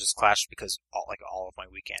schedules just clashed, because all of my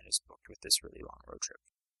weekend is booked with this really long road trip.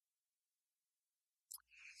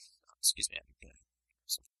 Excuse me.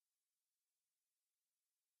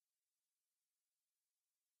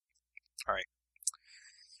 All right.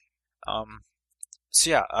 So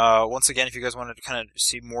yeah, once again, if you guys wanted to kind of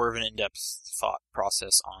see more of an in-depth thought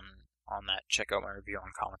process on that, check out my review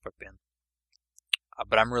on Comic Book Bin.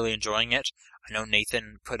 But I'm really enjoying it. I know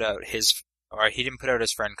Nathan put out he didn't put out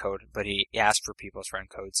his friend code, but he asked for people's friend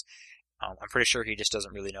codes. I'm pretty sure he just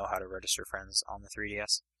doesn't really know how to register friends on the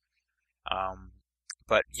 3DS.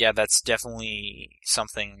 But yeah, that's definitely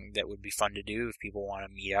something that would be fun to do if people want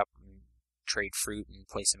to meet up and trade fruit and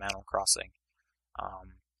play some Animal Crossing.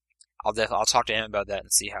 I'll talk to him about that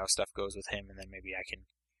and see how stuff goes with him, and then maybe I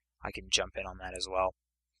can jump in on that as well.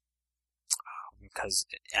 Because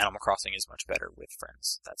Animal Crossing is much better with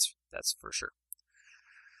friends. That's for sure.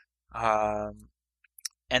 And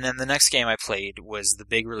then the next game I played was the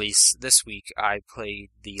big release this week. I played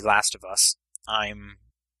The Last of Us. I'm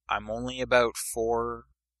only about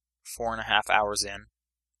 4.5 hours in,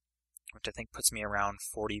 which I think puts me around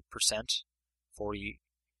 40%, 40,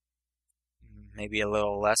 maybe a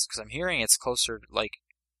little less, because I'm hearing it's closer to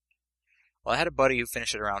well, I had a buddy who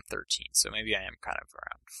finished it around 13, so maybe I am kind of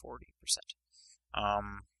around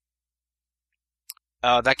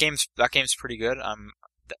 40%. That game's pretty good. I'm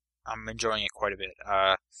enjoying it quite a bit.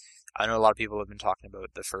 I know a lot of people have been talking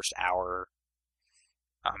about the first hour.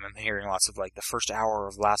 I'm hearing lots of the first hour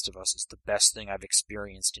of Last of Us is the best thing I've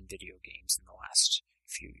experienced in video games in the last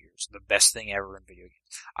few years. The best thing ever in video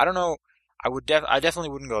games. I don't know. I definitely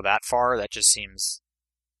wouldn't go that far. That seems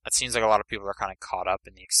like a lot of people are kind of caught up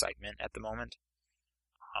in the excitement at the moment.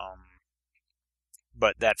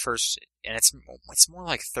 But that first, and it's more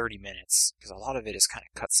like 30 minutes, because a lot of it is kind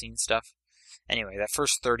of cutscene stuff. Anyway, that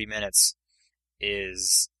first 30 minutes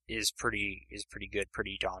is pretty good,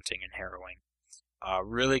 pretty daunting and harrowing.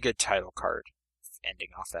 Really good title card ending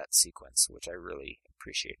off that sequence, which I really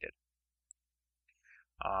appreciated.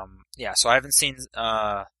 Yeah, so I haven't seen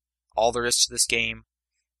all there is to this game,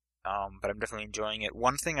 but I'm definitely enjoying it.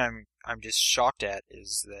 One thing I'm just shocked at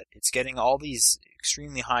is that it's getting all these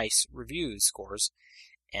extremely high review scores,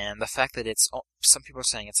 and the fact that some people are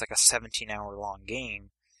saying it's like a 17-hour long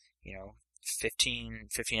game, 15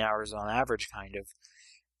 hours on average, kind of,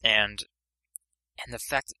 and the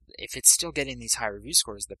fact that if it's still getting these high review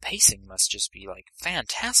scores, the pacing must just be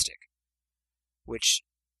fantastic, which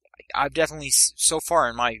I've definitely, so far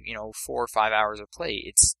in my 4 or 5 hours of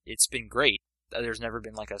play, it's been great. There's never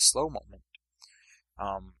been a slow moment.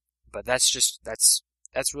 But that's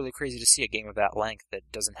really crazy to see a game of that length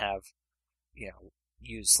that doesn't have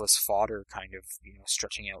useless fodder kind of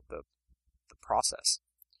stretching out the process,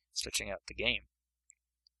 stretching out the game.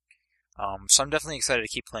 So I'm definitely excited to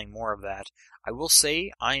keep playing more of that. I will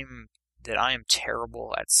say I am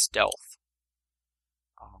terrible at stealth.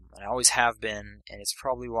 And I always have been, and it's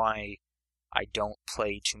probably why I don't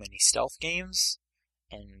play too many stealth games,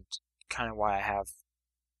 and kind of why I have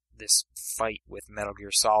this fight with Metal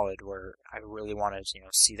Gear Solid, where I really want to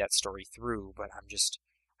see that story through, but I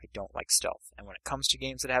don't like stealth. And when it comes to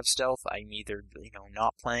games that have stealth, I'm either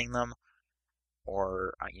not playing them,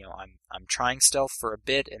 or I'm trying stealth for a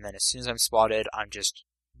bit, and then as soon as I'm spotted, I'm just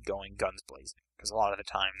going guns blazing, because a lot of the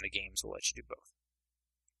time the games will let you do both.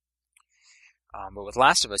 But with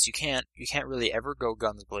Last of Us, you can't really ever go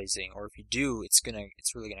guns blazing, or if you do, it's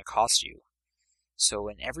really gonna cost you. So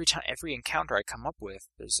in every encounter I come up with,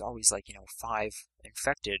 there's always 5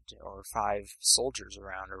 infected or 5 soldiers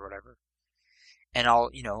around or whatever, and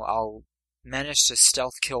I'll manage to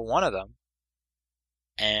stealth kill one of them,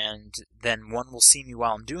 and then one will see me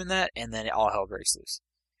while I'm doing that, and then all hell breaks loose.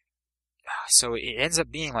 So it ends up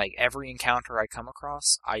being every encounter I come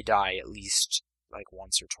across, I die at least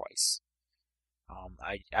once or twice.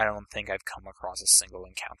 I don't think I've come across a single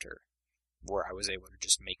encounter where I was able to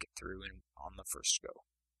just make it through on the first go,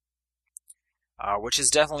 which is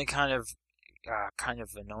definitely kind of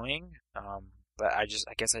annoying. But I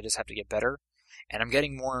guess I just have to get better, and I'm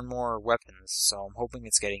getting more and more weapons, so I'm hoping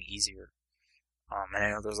it's getting easier. And I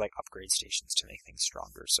know there's like upgrade stations to make things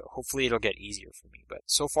stronger, so hopefully it'll get easier for me. But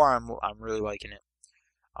so far, I'm really liking it.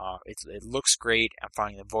 It looks great. I'm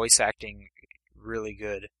finding the voice acting really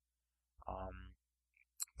good.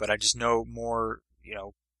 But I just know more,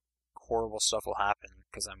 horrible stuff will happen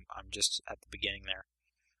because I'm just at the beginning there.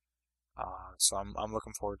 So I'm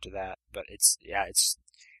looking forward to that. But it's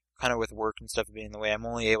kind of with work and stuff being in the way, I'm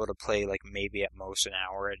only able to play like maybe at most an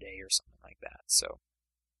hour a day or something like that. So,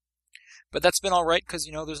 but that's been all right because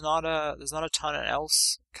there's not a ton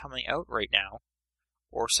else coming out right now,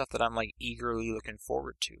 or stuff that I'm like eagerly looking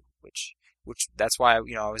forward to, which that's why I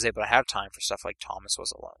was able to have time for stuff like Thomas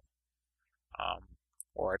Was Alone,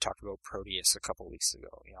 or I talked about Proteus a couple weeks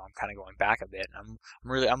ago. I'm kind of going back a bit, and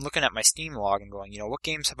I'm looking at my Steam log and going, what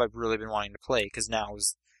games have I really been wanting to play? Because now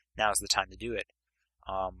is the time to do it.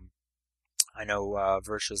 I know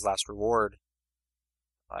Virtue's Last Reward,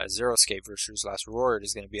 Zero Escape Virtue's Last Reward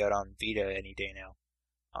is going to be out on Vita any day now.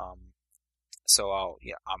 So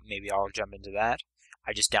maybe I'll jump into that.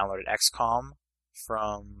 I just downloaded XCOM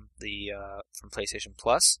from PlayStation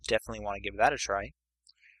Plus. Definitely want to give that a try.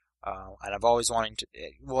 And I've always wanted to.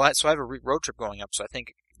 So I have a road trip going up, so I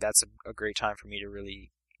think that's a great time for me to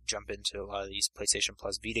really jump into a lot of these PlayStation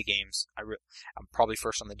Plus Vita games. I'm probably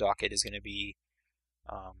first on the docket is going to be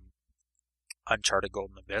Uncharted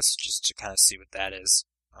Golden Abyss, just to kind of see what that is.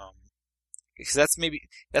 Because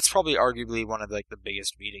that's probably arguably one of the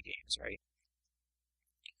biggest Vita games, right?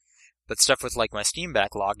 But stuff with my Steam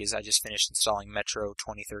backlog is I just finished installing Metro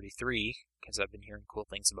 2033 because I've been hearing cool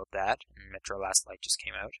things about that, and Metro Last Light just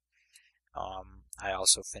came out. I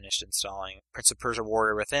also finished installing Prince of Persia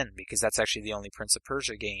Warrior Within because that's actually the only Prince of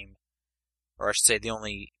Persia game, or I should say the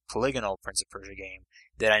only polygonal Prince of Persia game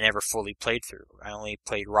that I never fully played through. I only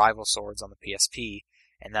played Rival Swords on the PSP,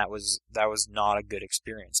 and that was not a good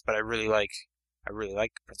experience. But I really like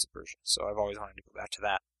Prince of Persia, so I've always wanted to go back to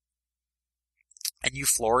that. And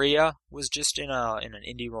Euphoria was just in an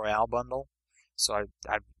Indie Royale bundle, so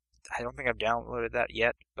I don't think I've downloaded that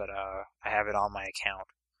yet, but I have it on my account,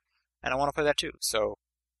 and I want to play that too. So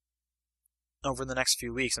over the next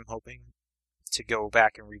few weeks, I'm hoping to go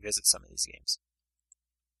back and revisit some of these games.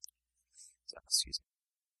 So, excuse me.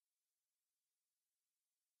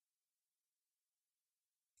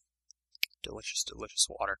 Delicious, delicious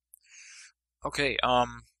water. Okay,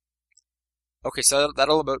 so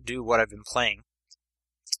that'll about do what I've been playing.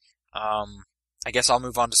 I guess I'll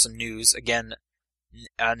move on to some news. Again,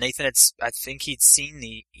 Nathan, I think he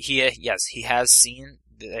has seen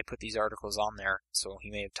that I put these articles on there, so he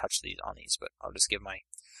may have touched on these, but I'll just give my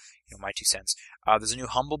 2 cents. There's a new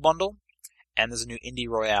Humble Bundle, and there's a new Indie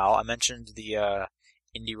Royale. I mentioned the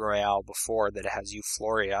Indie Royale before, that it has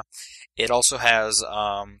Euphoria. It also has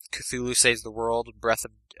Cthulhu Saves the World, Breath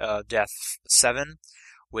of Death 7,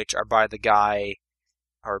 which are by the guys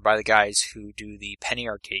who do the Penny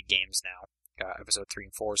Arcade games now, episode 3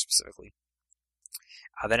 and 4 specifically.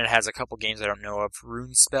 Then it has a couple games I don't know of,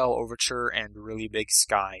 Runespell Overture and Really Big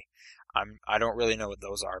Sky. I don't really know what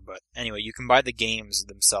those are, but anyway, you can buy the games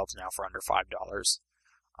themselves now for under $5.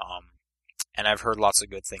 And I've heard lots of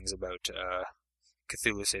good things about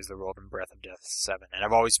Cthulhu Saves the World and Breath of Death 7, and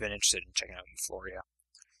I've always been interested in checking out Euphoria.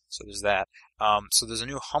 So there's that. So there's a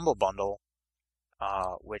new Humble Bundle,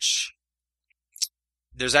 which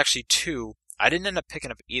there's actually 2. I didn't end up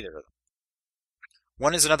picking up either of them.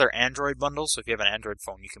 One is another Android bundle, so if you have an Android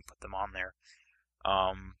phone, you can put them on there.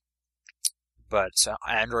 But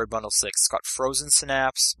Android Bundle 6, it's got Frozen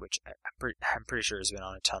Synapse, which I'm pretty sure has been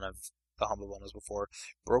on a ton of the Humble Bundles before.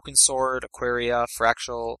 Broken Sword, Aquaria,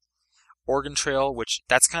 Fractal, Oregon Trail, which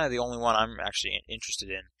that's kind of the only one I'm actually interested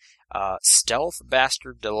in. Stealth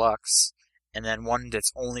Bastard Deluxe, and then one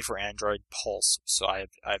that's only for Android, Pulse. So I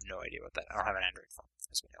have no idea what that. I don't have an Android phone,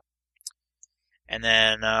 as we know. And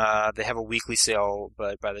then they have a weekly sale,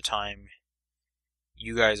 but by the time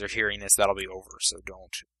you guys are hearing this, that'll be over, so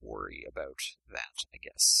don't worry about that, I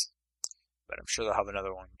guess. But I'm sure they'll have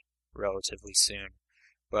another one relatively soon.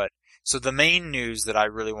 But so the main news that I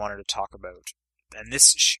really wanted to talk about, and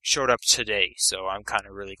this showed up today, so I'm kind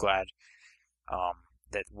of really glad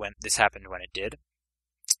that when this happened when it did.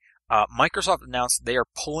 Microsoft announced they are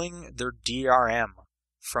pulling their DRM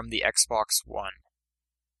from the Xbox One,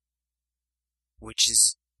 which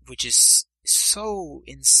is so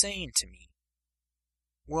insane to me.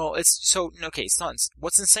 Well, it's not.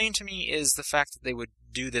 What's insane to me is the fact that they would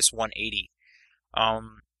do this 180.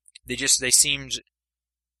 They seemed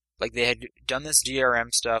like they had done this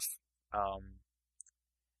DRM stuff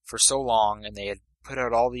for so long, and they had put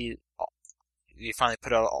out they finally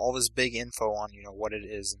put out all this big info on what it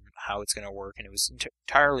is and how it's going to work, and it was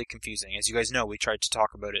entirely confusing. As you guys know, we tried to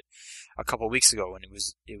talk about it a couple of weeks ago, and it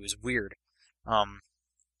was weird.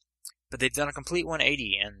 But they've done a complete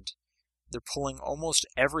 180, and they're pulling almost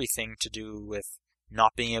everything to do with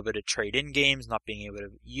not being able to trade in games, not being able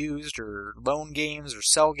to use or loan games or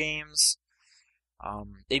sell games.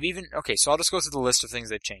 They've even, okay, so I'll just go through the list of things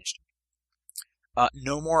they've changed.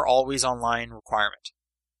 No more always online requirement.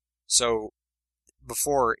 So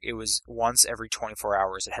before it was once every 24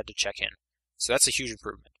 hours it had to check in. So that's a huge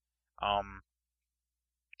improvement. I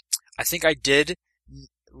think I did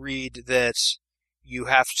read that you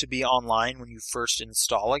have to be online when you first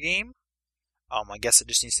install a game. I guess it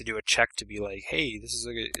just needs to do a check to be like, hey, this is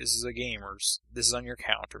a game, or this is on your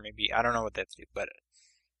account, or maybe I don't know what they have to do, but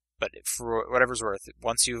for whatever's worth,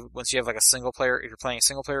 once you have like a single player, if you're playing a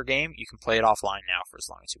single player game, you can play it offline now for as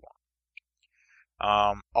long as you want.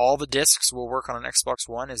 All the discs will work on an Xbox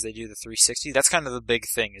One as they do the 360. That's kind of the big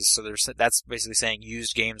thing. That's basically saying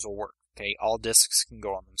used games will work. Okay, all discs can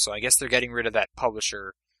go on them. So I guess they're getting rid of that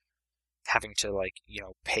publisher having to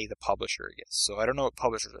pay the publisher, I guess. So I don't know what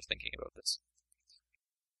publishers are thinking about this.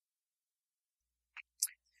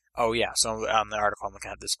 Oh yeah, so on the article I'm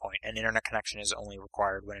looking at this point, an internet connection is only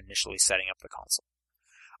required when initially setting up the console.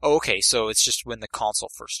 Oh, okay, so it's just when the console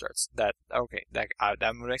first starts. That would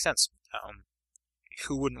make sense.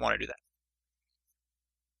 Who wouldn't want to do that?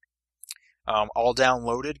 All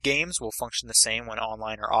downloaded games will function the same when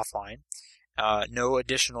online or offline. No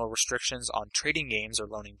additional restrictions on trading games or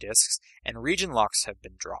loaning discs, and region locks have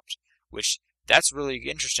been dropped, which that's really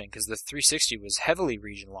interesting because the 360 was heavily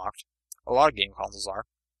region locked. A lot of game consoles are.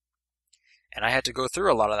 And I had to go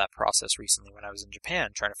through a lot of that process recently when I was in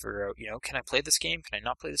Japan, trying to figure out, can I play this game? Can I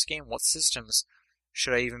not play this game? What systems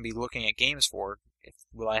should I even be looking at games for?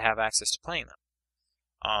 Will I have access to playing them?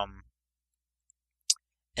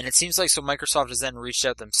 And it seems like Microsoft has then reached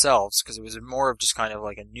out themselves, because it was more of just kind of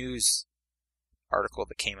like a news article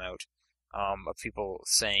that came out of people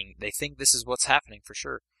saying they think this is what's happening for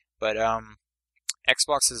sure. But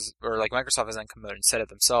Microsoft has then come out and said it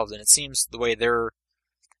themselves, and it seems the way that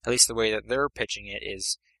they're pitching it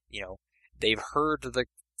is, they've heard the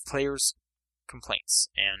players' complaints,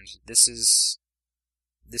 and this is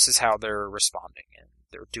how they're responding, and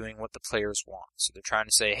they're doing what the players want. So they're trying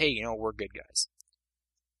to say, hey, we're good guys.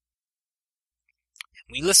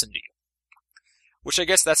 We listen to you. Which I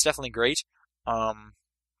guess that's definitely great.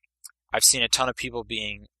 I've seen a ton of people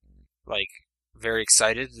being, very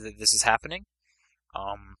excited that this is happening.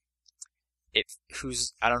 I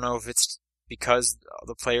don't know if it's because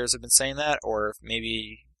the players have been saying that, or if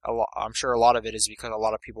maybe I'm sure a lot of it is because a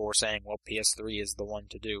lot of people were saying, well, PS3 is the one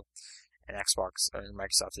to do, and Xbox or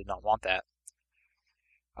Microsoft did not want that.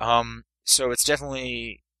 So it'll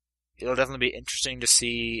definitely be interesting to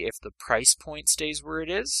see if the price point stays where it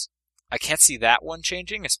is. I can't see that one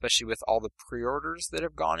changing, especially with all the pre-orders that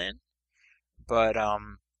have gone in, but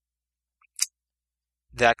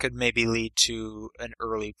that could maybe lead to an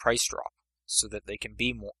early price drop, so that they can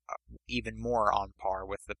be even more on par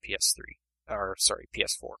with the PS4.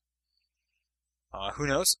 Who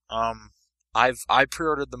knows? I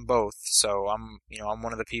pre-ordered them both, so I'm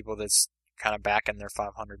one of the people that's kind of backing their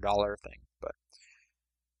 $500 thing. But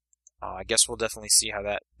I guess we'll definitely see how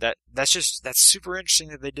that's super interesting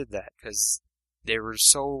that they did that, because they were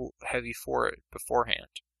so heavy for it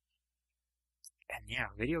beforehand. And yeah,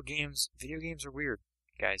 video games are weird,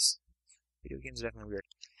 guys. Video games are definitely weird.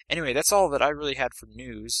 Anyway, that's all that I really had for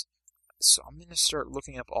news. So I'm going to start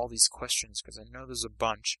looking up all these questions, because I know there's a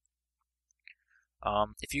bunch.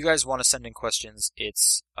 If you guys want to send in questions,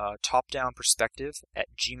 it's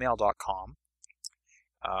topdownperspective@gmail.com.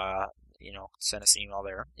 Send us an email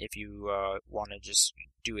there. If you want to just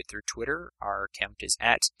do it through Twitter, our account is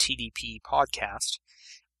 @TDP Podcast.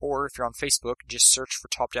 Or if you're on Facebook, just search for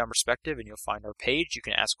Top Down Perspective and you'll find our page. You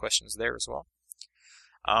can ask questions there as well.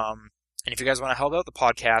 And if you guys want to help out the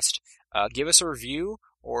podcast, give us a review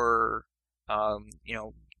or,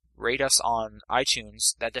 rate us on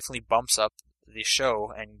iTunes. That definitely bumps up the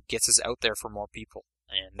show and gets us out there for more people.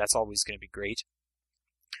 And that's always going to be great.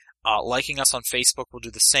 Liking us on Facebook will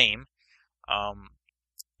do the same.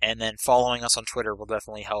 And then following us on Twitter will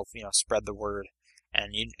definitely help, spread the word.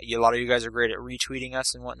 And a lot of you guys are great at retweeting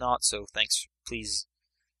us and whatnot, so thanks. Please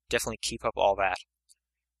definitely keep up all that.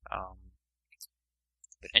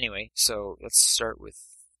 But anyway, so let's start with...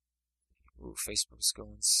 Ooh, Facebook's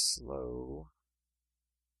going slow.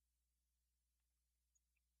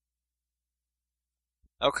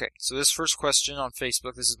 Okay, so this first question on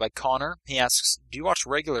Facebook, this is by Connor. He asks, do you watch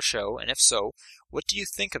Regular Show? And if so, what do you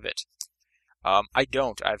think of it? I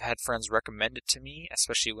don't. I've had friends recommend it to me,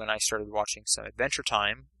 especially when I started watching some Adventure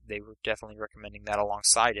Time. They were definitely recommending that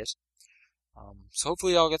alongside it. So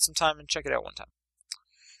hopefully I'll get some time and check it out one time.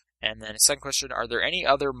 And then second question, are there any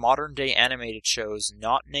other modern day animated shows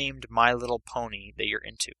not named My Little Pony that you're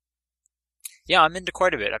into? Yeah, I'm into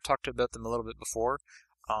quite a bit. I've talked about them a little bit before.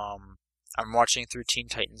 I'm watching through Teen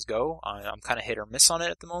Titans Go. I'm kind of hit or miss on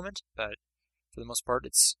it at the moment, but for the most part,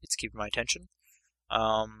 it's keeping my attention.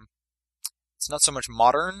 It's not so much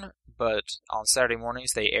modern, but on Saturday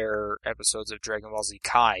mornings they air episodes of Dragon Ball Z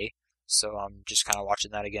Kai, so I'm just kind of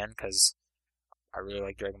watching that again because I really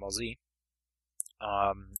like Dragon Ball Z.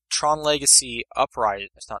 Tron Legacy Uprising,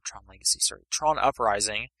 it's not Tron Legacy, sorry, Tron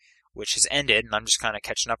Uprising, which has ended, and I'm just kind of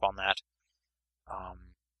catching up on that.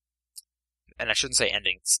 And I shouldn't say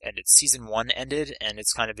ending, it's ended. Season 1 ended, and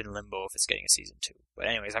it's kind of in limbo if it's getting a Season 2. But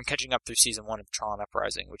anyways, I'm catching up through Season 1 of Tron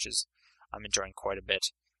Uprising, which is, I'm enjoying quite a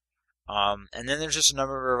bit. And then there's just a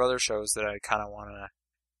number of other shows that I kind of want to,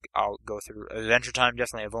 I'll go through. Adventure Time,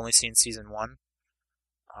 definitely, I've only seen Season 1.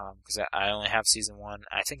 Because I only have Season 1.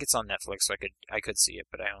 I think it's on Netflix, so I could see it,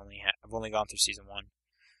 but I've only gone through Season 1.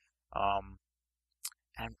 And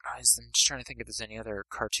I'm just trying to think if there's any other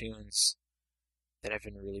cartoons that I've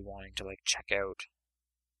been really wanting to check out.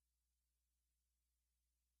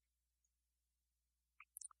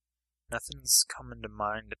 Nothing's coming to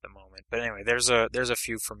mind at the moment, but anyway, there's a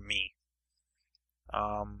few from me.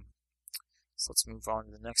 So let's move on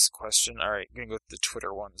to the next question. All right, I'm gonna go with the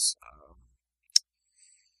Twitter ones.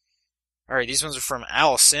 All right, these ones are from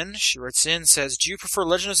Allison. She writes in, says, "Do you prefer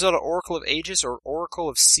Legend of Zelda: Oracle of Ages or Oracle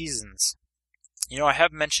of Seasons?" I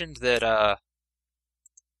have mentioned that the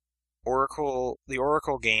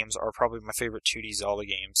Oracle games are probably my favorite 2D Zelda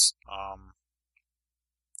games.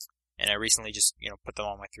 And I recently just, put them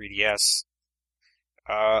on my 3DS.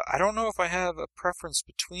 I don't know if I have a preference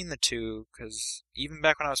between the two, because even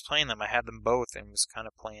back when I was playing them, I had them both and was kind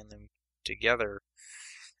of playing them together.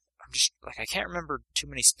 I'm just, I can't remember too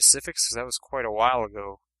many specifics, because that was quite a while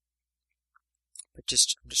ago. But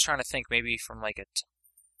I'm just trying to think, maybe from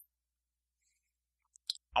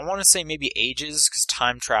I want to say maybe Ages, because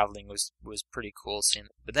time traveling was pretty cool seeing.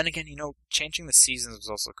 But then again, changing the seasons was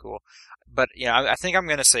also cool. But I think I'm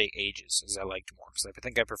gonna say Ages, as I liked more, because I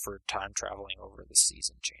think I preferred time traveling over the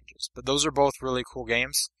season changes. But those are both really cool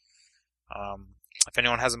games. If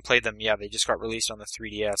anyone hasn't played them, yeah, they just got released on the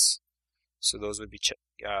 3DS, so those would be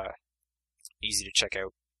easy to check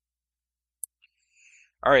out.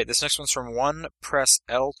 All right, this next one's from One Press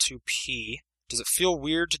L2P. Does it feel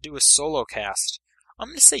weird to do a solo cast? I'm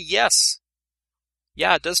going to say yes.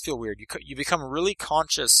 Yeah, it does feel weird. You become really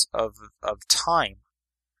conscious of time.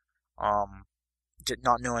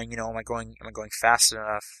 Not knowing, am I going fast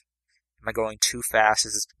enough? Am I going too fast?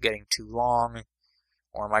 Is this getting too long?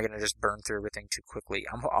 Or am I going to just burn through everything too quickly?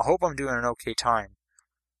 I hope I'm doing an okay time.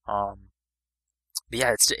 But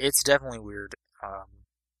yeah, it's definitely weird.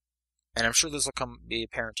 And I'm sure this will be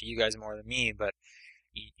apparent to you guys more than me, but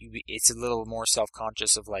it's a little more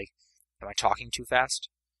self-conscious of am I talking too fast?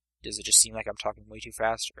 Does it just seem like I'm talking way too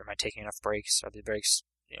fast? Or am I taking enough breaks? Are the breaks,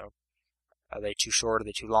 are they too short? Are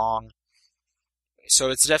they too long?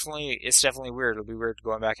 So it's definitely weird. It'll be weird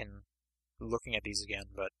going back and looking at these again,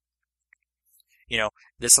 but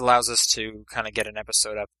this allows us to kind of get an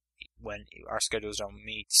episode up when our schedules don't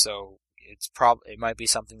meet. So it might be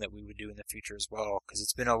something that we would do in the future as well, because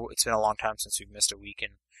it's been a long time since we've missed a week,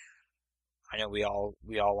 and I know we all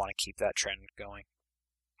want to keep that trend going.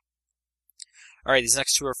 All right, these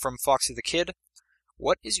next two are from Foxy the Kid.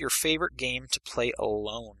 What is your favorite game to play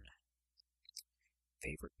alone?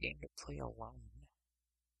 Favorite game to play alone?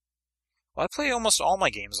 Well, I play almost all my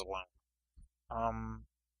games alone.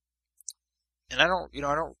 And I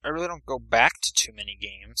really don't go back to too many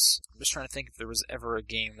games. I'm just trying to think if there was ever a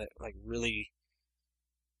game that really,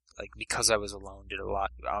 because I was alone, did a lot.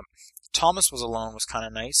 Thomas Was Alone was kind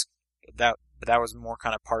of nice. But that was more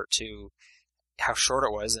kind of part to how short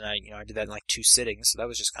it was, and I did that in 2 sittings, so that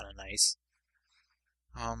was just kind of nice.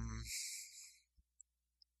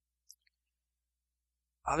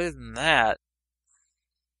 Other than that,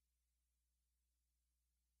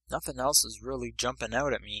 nothing else is really jumping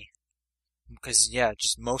out at me. Because, yeah,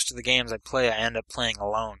 just most of the games I play, I end up playing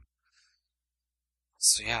alone.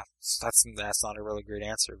 So, yeah, that's not a really great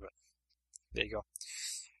answer, but there you go.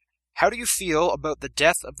 How do you feel about the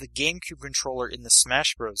death of the GameCube controller in the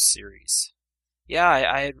Smash Bros. Series? Yeah,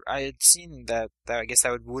 I had seen that I guess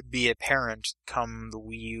that would be apparent come the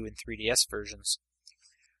Wii U and 3DS versions.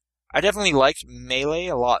 I definitely liked Melee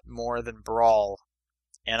a lot more than Brawl,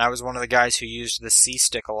 and I was one of the guys who used the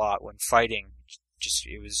C-stick a lot when fighting.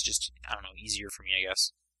 It was just, I don't know, easier for me, I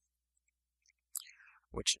guess.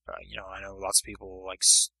 which I know lots of people like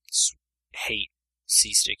hate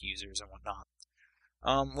C-stick users and whatnot.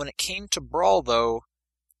 When it came to Brawl, though,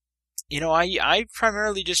 I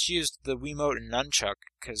primarily just used the Wiimote and Nunchuck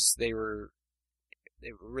because they were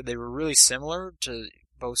really similar to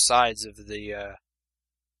both sides of the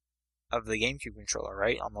GameCube controller,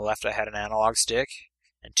 right? On the left, I had an analog stick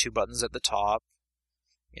and 2 buttons at the top.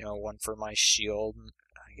 One for my shield,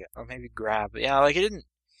 or maybe grab. Yeah, like it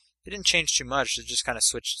didn't change too much. It just kind of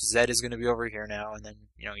switched. Z is going to be over here now, and then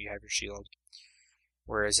you have your shield.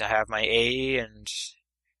 Whereas I have my A and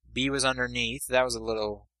B was underneath. That was a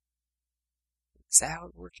little. Is that how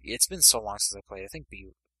it worked? It's been so long since I played. I think B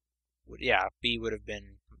would have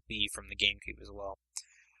been B from the GameCube as well.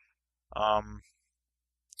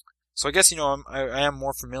 So I guess I am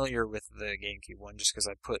more familiar with the GameCube one just because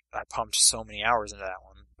I pumped so many hours into that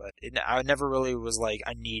one, but I never really was like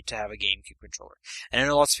I need to have a GameCube controller, and I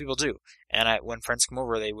know lots of people do. And when friends come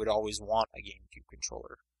over, they would always want a GameCube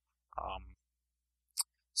controller.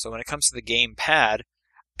 So when it comes to the gamepad,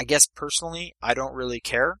 I guess personally I don't really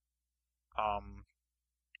care. I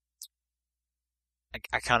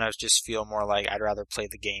kind of just feel more like I'd rather play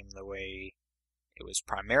the game the way it was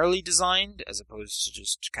primarily designed, as opposed to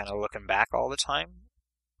just kind of looking back all the time.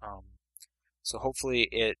 So hopefully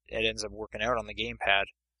it ends up working out on the gamepad.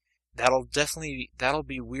 That'll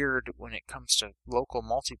be weird when it comes to local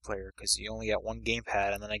multiplayer, because you only got one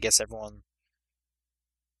gamepad, and then I guess everyone's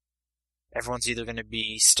either going to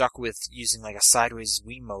be stuck with using like a sideways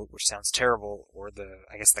Wiimote, which sounds terrible, or the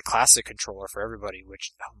classic controller for everybody,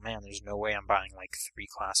 which, oh man, there's no way I'm buying like 3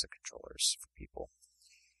 classic controllers for people.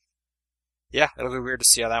 Yeah, it'll be weird to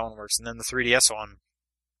see how that one works. And then the 3DS one,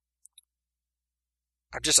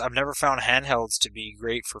 I've never found handhelds to be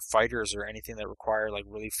great for fighters or anything that require like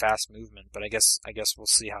really fast movement, but I guess we'll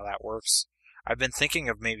see how that works. I've been thinking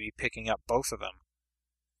of maybe picking up both of them.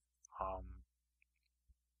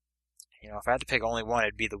 If I had to pick only one,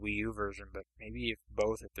 it'd be the Wii U version, but maybe if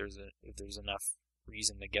there's enough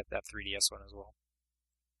reason to get that 3DS one as well.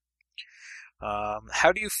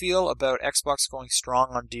 How do you feel about Xbox going strong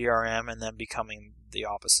on DRM and then becoming the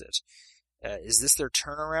opposite? Is this their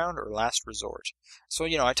turnaround or last resort? So,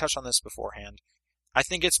 I touched on this beforehand. I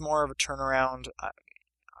think it's more of a turnaround.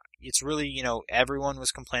 It's really, everyone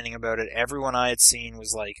was complaining about it. Everyone I had seen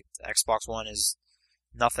was like, Xbox One is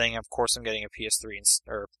nothing. Of course I'm getting a PS3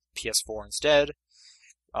 or PS4 instead.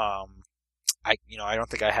 I don't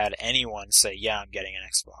think I had anyone say, yeah, I'm getting an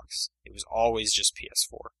Xbox. It was always just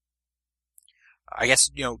PS4. I guess,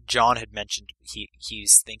 John had mentioned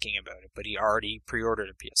he's thinking about it, but he already pre-ordered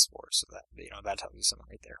a PS4, so that tells you something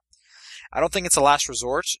right there. I don't think it's a last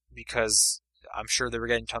resort, because I'm sure they were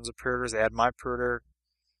getting tons of pre-orders. They had my pre-order.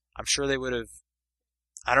 I'm sure they would have,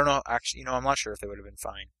 I don't know, actually, I'm not sure if they would have been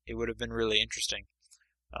fine. It would have been really interesting.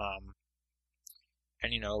 And,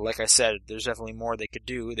 like I said, there's definitely more they could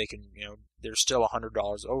do. They can, they're still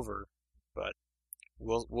 $100 over, but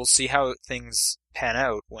we'll see how things pan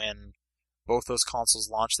out when both those consoles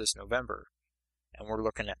launch this November, and we're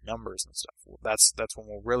looking at numbers and stuff. That's when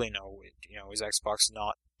we'll really know, is Xbox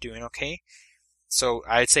not doing okay? So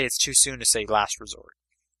I'd say it's too soon to say last resort.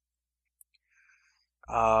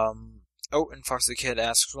 And Fox the Kid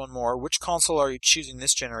asks one more. Which console are you choosing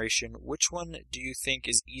this generation? Which one do you think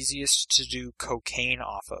is easiest to do cocaine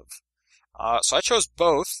off of? So I chose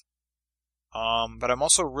both, but I'm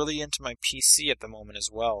also really into my PC at the moment as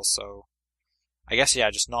well, so I guess,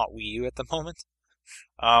 just not Wii U at the moment.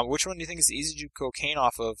 Which one do you think is easy to do cocaine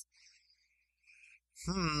off of?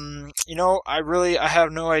 I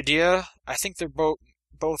have no idea. I think they're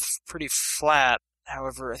both pretty flat.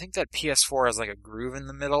 However, I think that PS4 has like a groove in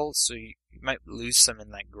the middle, so you might lose some in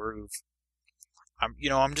that groove.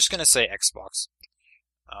 I'm just gonna say Xbox.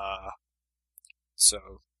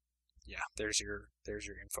 So yeah, there's your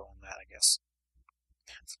info on that, I guess.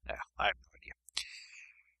 Yeah, I have no idea.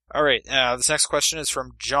 All right, this next question is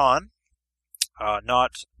from John.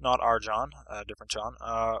 Not our John, different John.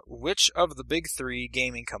 Which of the big 3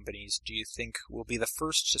 gaming companies do you think will be the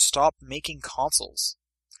first to stop making consoles?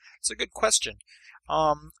 It's a good question.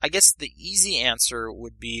 I guess the easy answer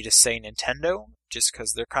would be to say Nintendo, just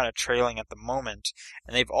because they're kind of trailing at the moment,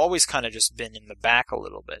 and they've always kind of just been in the back a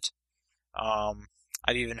little bit.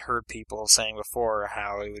 I've even heard people saying before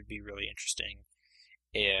how it would be really interesting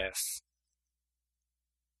if,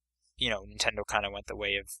 Nintendo kind of went the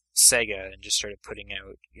way of Sega and just started putting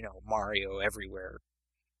out, Mario everywhere,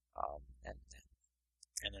 and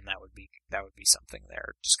then that would be something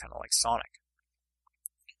there, just kind of like Sonic.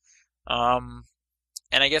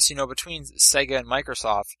 And I guess, between Sega and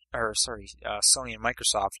Microsoft, Sony and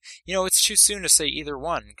Microsoft, it's too soon to say either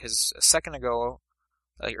one, because a second ago,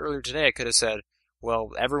 like earlier today, I could have said,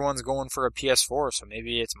 well, everyone's going for a PS4, so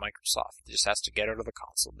maybe it's Microsoft. It just has to get out of the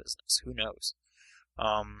console business. Who knows?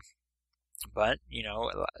 But,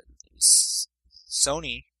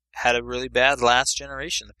 Sony had a really bad last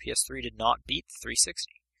generation. The PS3 did not beat the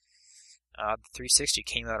 360. The 360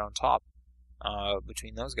 came out on top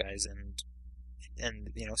between those guys, and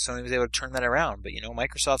Sony was able to turn that around. But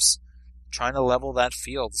Microsoft's trying to level that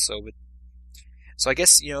field. So I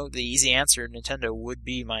guess the easy answer, Nintendo, would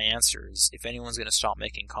be my answer. Is if anyone's going to stop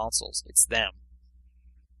making consoles, it's them.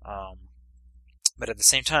 But at the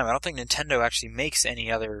same time, I don't think Nintendo actually makes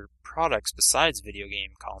any other products besides video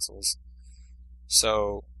game consoles.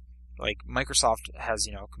 So, like, Microsoft has,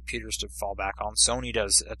 computers to fall back on. Sony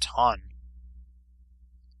does a ton.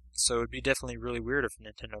 So it would be definitely really weird if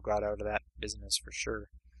Nintendo got out of that business for sure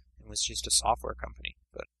and was just a software company.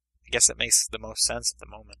 But I guess that makes the most sense at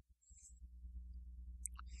the moment.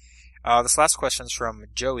 This last question is from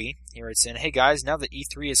Joey. He writes in, "Hey guys, now that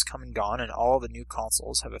E3 is come and gone and all the new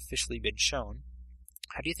consoles have officially been shown,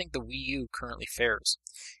 how do you think the Wii U currently fares?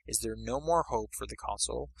 Is there no more hope for the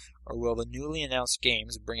console, or will the newly announced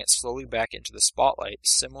games bring it slowly back into the spotlight,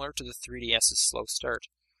 similar to the 3DS's slow start?"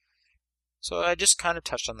 So I just kind of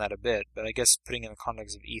touched on that a bit, but I guess putting in the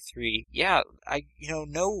context of E3, yeah,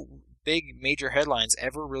 no big major headlines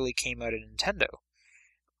ever really came out of Nintendo.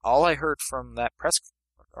 All I heard from that press,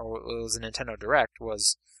 or it was a Nintendo Direct,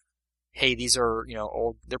 was, hey, these are,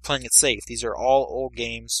 old, they're playing it safe. These are all old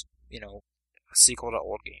games, a sequel to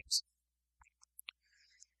old games.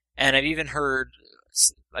 And I've even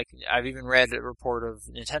read a report of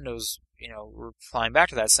Nintendo's, replying back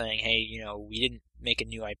to that saying, hey, we didn't make a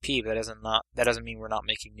new IP, but that doesn't mean we're not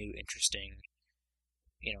making new interesting,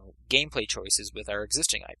 gameplay choices with our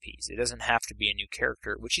existing IPs. It doesn't have to be a new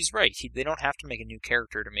character, which he's right. They don't have to make a new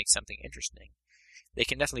character to make something interesting. They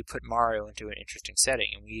can definitely put Mario into an interesting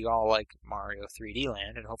setting, and we all like Mario 3D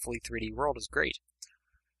Land, and hopefully 3D World is great.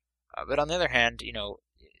 But on the other hand,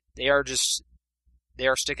 they are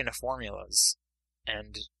sticking to formulas,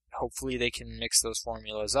 and hopefully they can mix those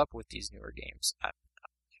formulas up with these newer games.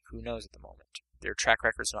 Who knows at the moment? Their track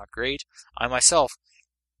record's not great. I myself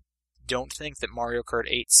don't think that Mario Kart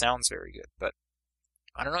 8 sounds very good, but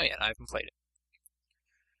I don't know yet. I haven't played it.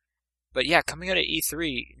 But yeah, coming out of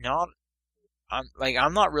E3,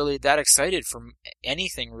 I'm not really that excited from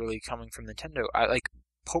anything really coming from Nintendo. I like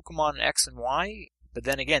Pokemon X and Y, but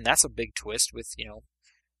then again, that's a big twist with,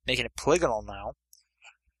 making it polygonal now.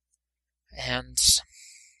 And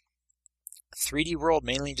 3D World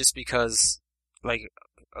mainly just because,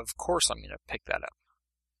 of course I'm going to pick that up.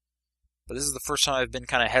 But this is the first time I've been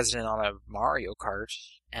kind of hesitant on a Mario Kart,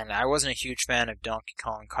 and I wasn't a huge fan of Donkey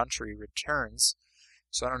Kong Country Returns,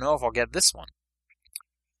 so I don't know if I'll get this one.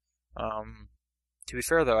 To be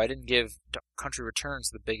fair though, I didn't give Country Returns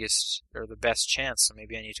the biggest or the best chance, so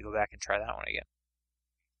maybe I need to go back and try that one again.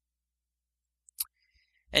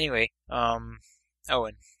 Anyway, and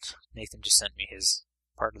Nathan just sent me his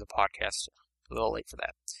part of the podcast. A little late for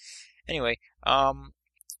that. Anyway,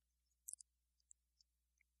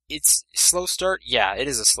 it's slow start. Yeah, it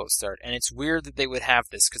is a slow start, and it's weird that they would have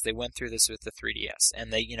this because they went through this with the 3DS,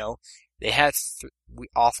 and they had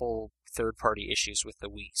awful third-party issues with the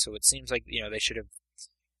Wii. So it seems like they should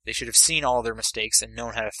have seen all their mistakes and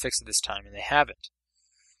known how to fix it this time, and they haven't.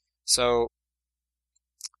 So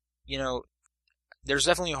there's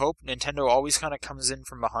definitely hope. Nintendo always kind of comes in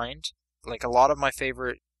from behind. Like, a lot of my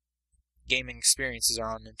favorite gaming experiences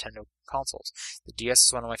are on Nintendo consoles. The DS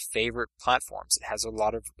is one of my favorite platforms. It has a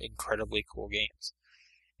lot of incredibly cool games.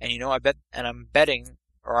 And I'm betting,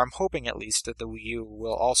 or I'm hoping at least, that the Wii U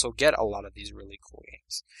will also get a lot of these really cool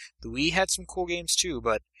games. The Wii had some cool games too,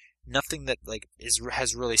 but nothing that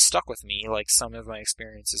has really stuck with me like some of my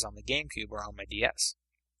experiences on the GameCube or on my DS.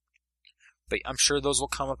 But I'm sure those will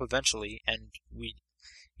come up eventually, and you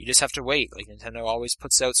just have to wait. Like, Nintendo always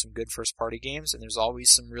puts out some good first-party games, and there's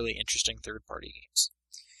always some really interesting third-party games.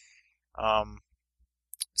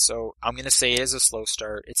 So I'm going to say it is a slow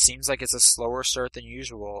start. It seems like it's a slower start than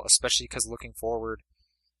usual, especially because looking forward,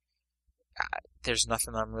 there's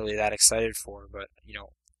nothing I'm really that excited for, but,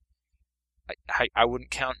 I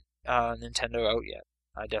wouldn't count Nintendo out yet.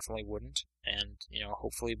 I definitely wouldn't, and,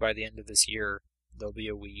 hopefully by the end of this year, there'll be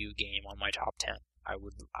a Wii U game on my top 10. I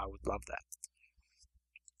would love that.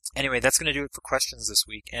 Anyway, that's going to do it for questions this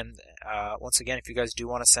week. And once again, if you guys do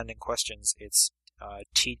want to send in questions, it's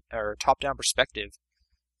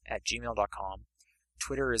topdownperspective@gmail.com.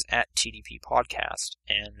 Twitter is @TDP Podcast,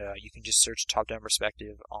 and you can just search Top Down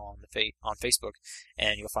Perspective on Facebook,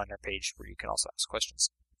 and you'll find our page where you can also ask questions.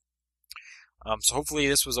 So hopefully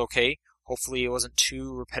this was okay. Hopefully it wasn't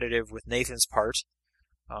too repetitive with Nathan's part.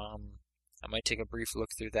 I might take a brief look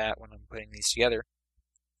through that when I'm putting these together.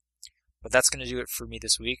 But that's going to do it for me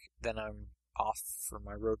this week. Then I'm off for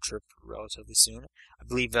my road trip relatively soon. I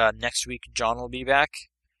believe next week John will be back.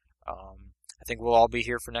 I think we'll all be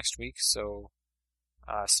here for next week, so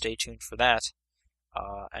stay tuned for that.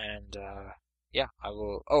 Yeah, I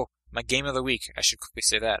will. Oh, my game of the week. I should quickly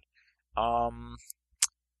say that. I'm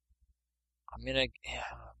gonna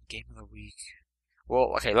game of the week.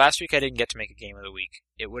 Well, okay. Last week I didn't get to make a game of the week.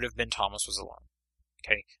 It would have been Thomas Was Alone.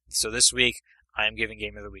 Okay, so this week I am giving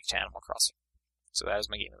game of the week to Animal Crossing. So that is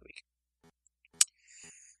my game of the week.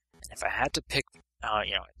 And if I had to pick,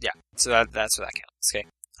 yeah. So that's what that counts. Okay.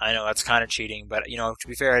 I know that's kind of cheating, but to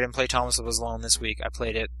be fair, I didn't play Thomas Was Alone this week. I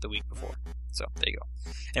played it the week before. So there you go.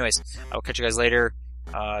 Anyways, I will catch you guys later.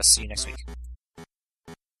 See you next week.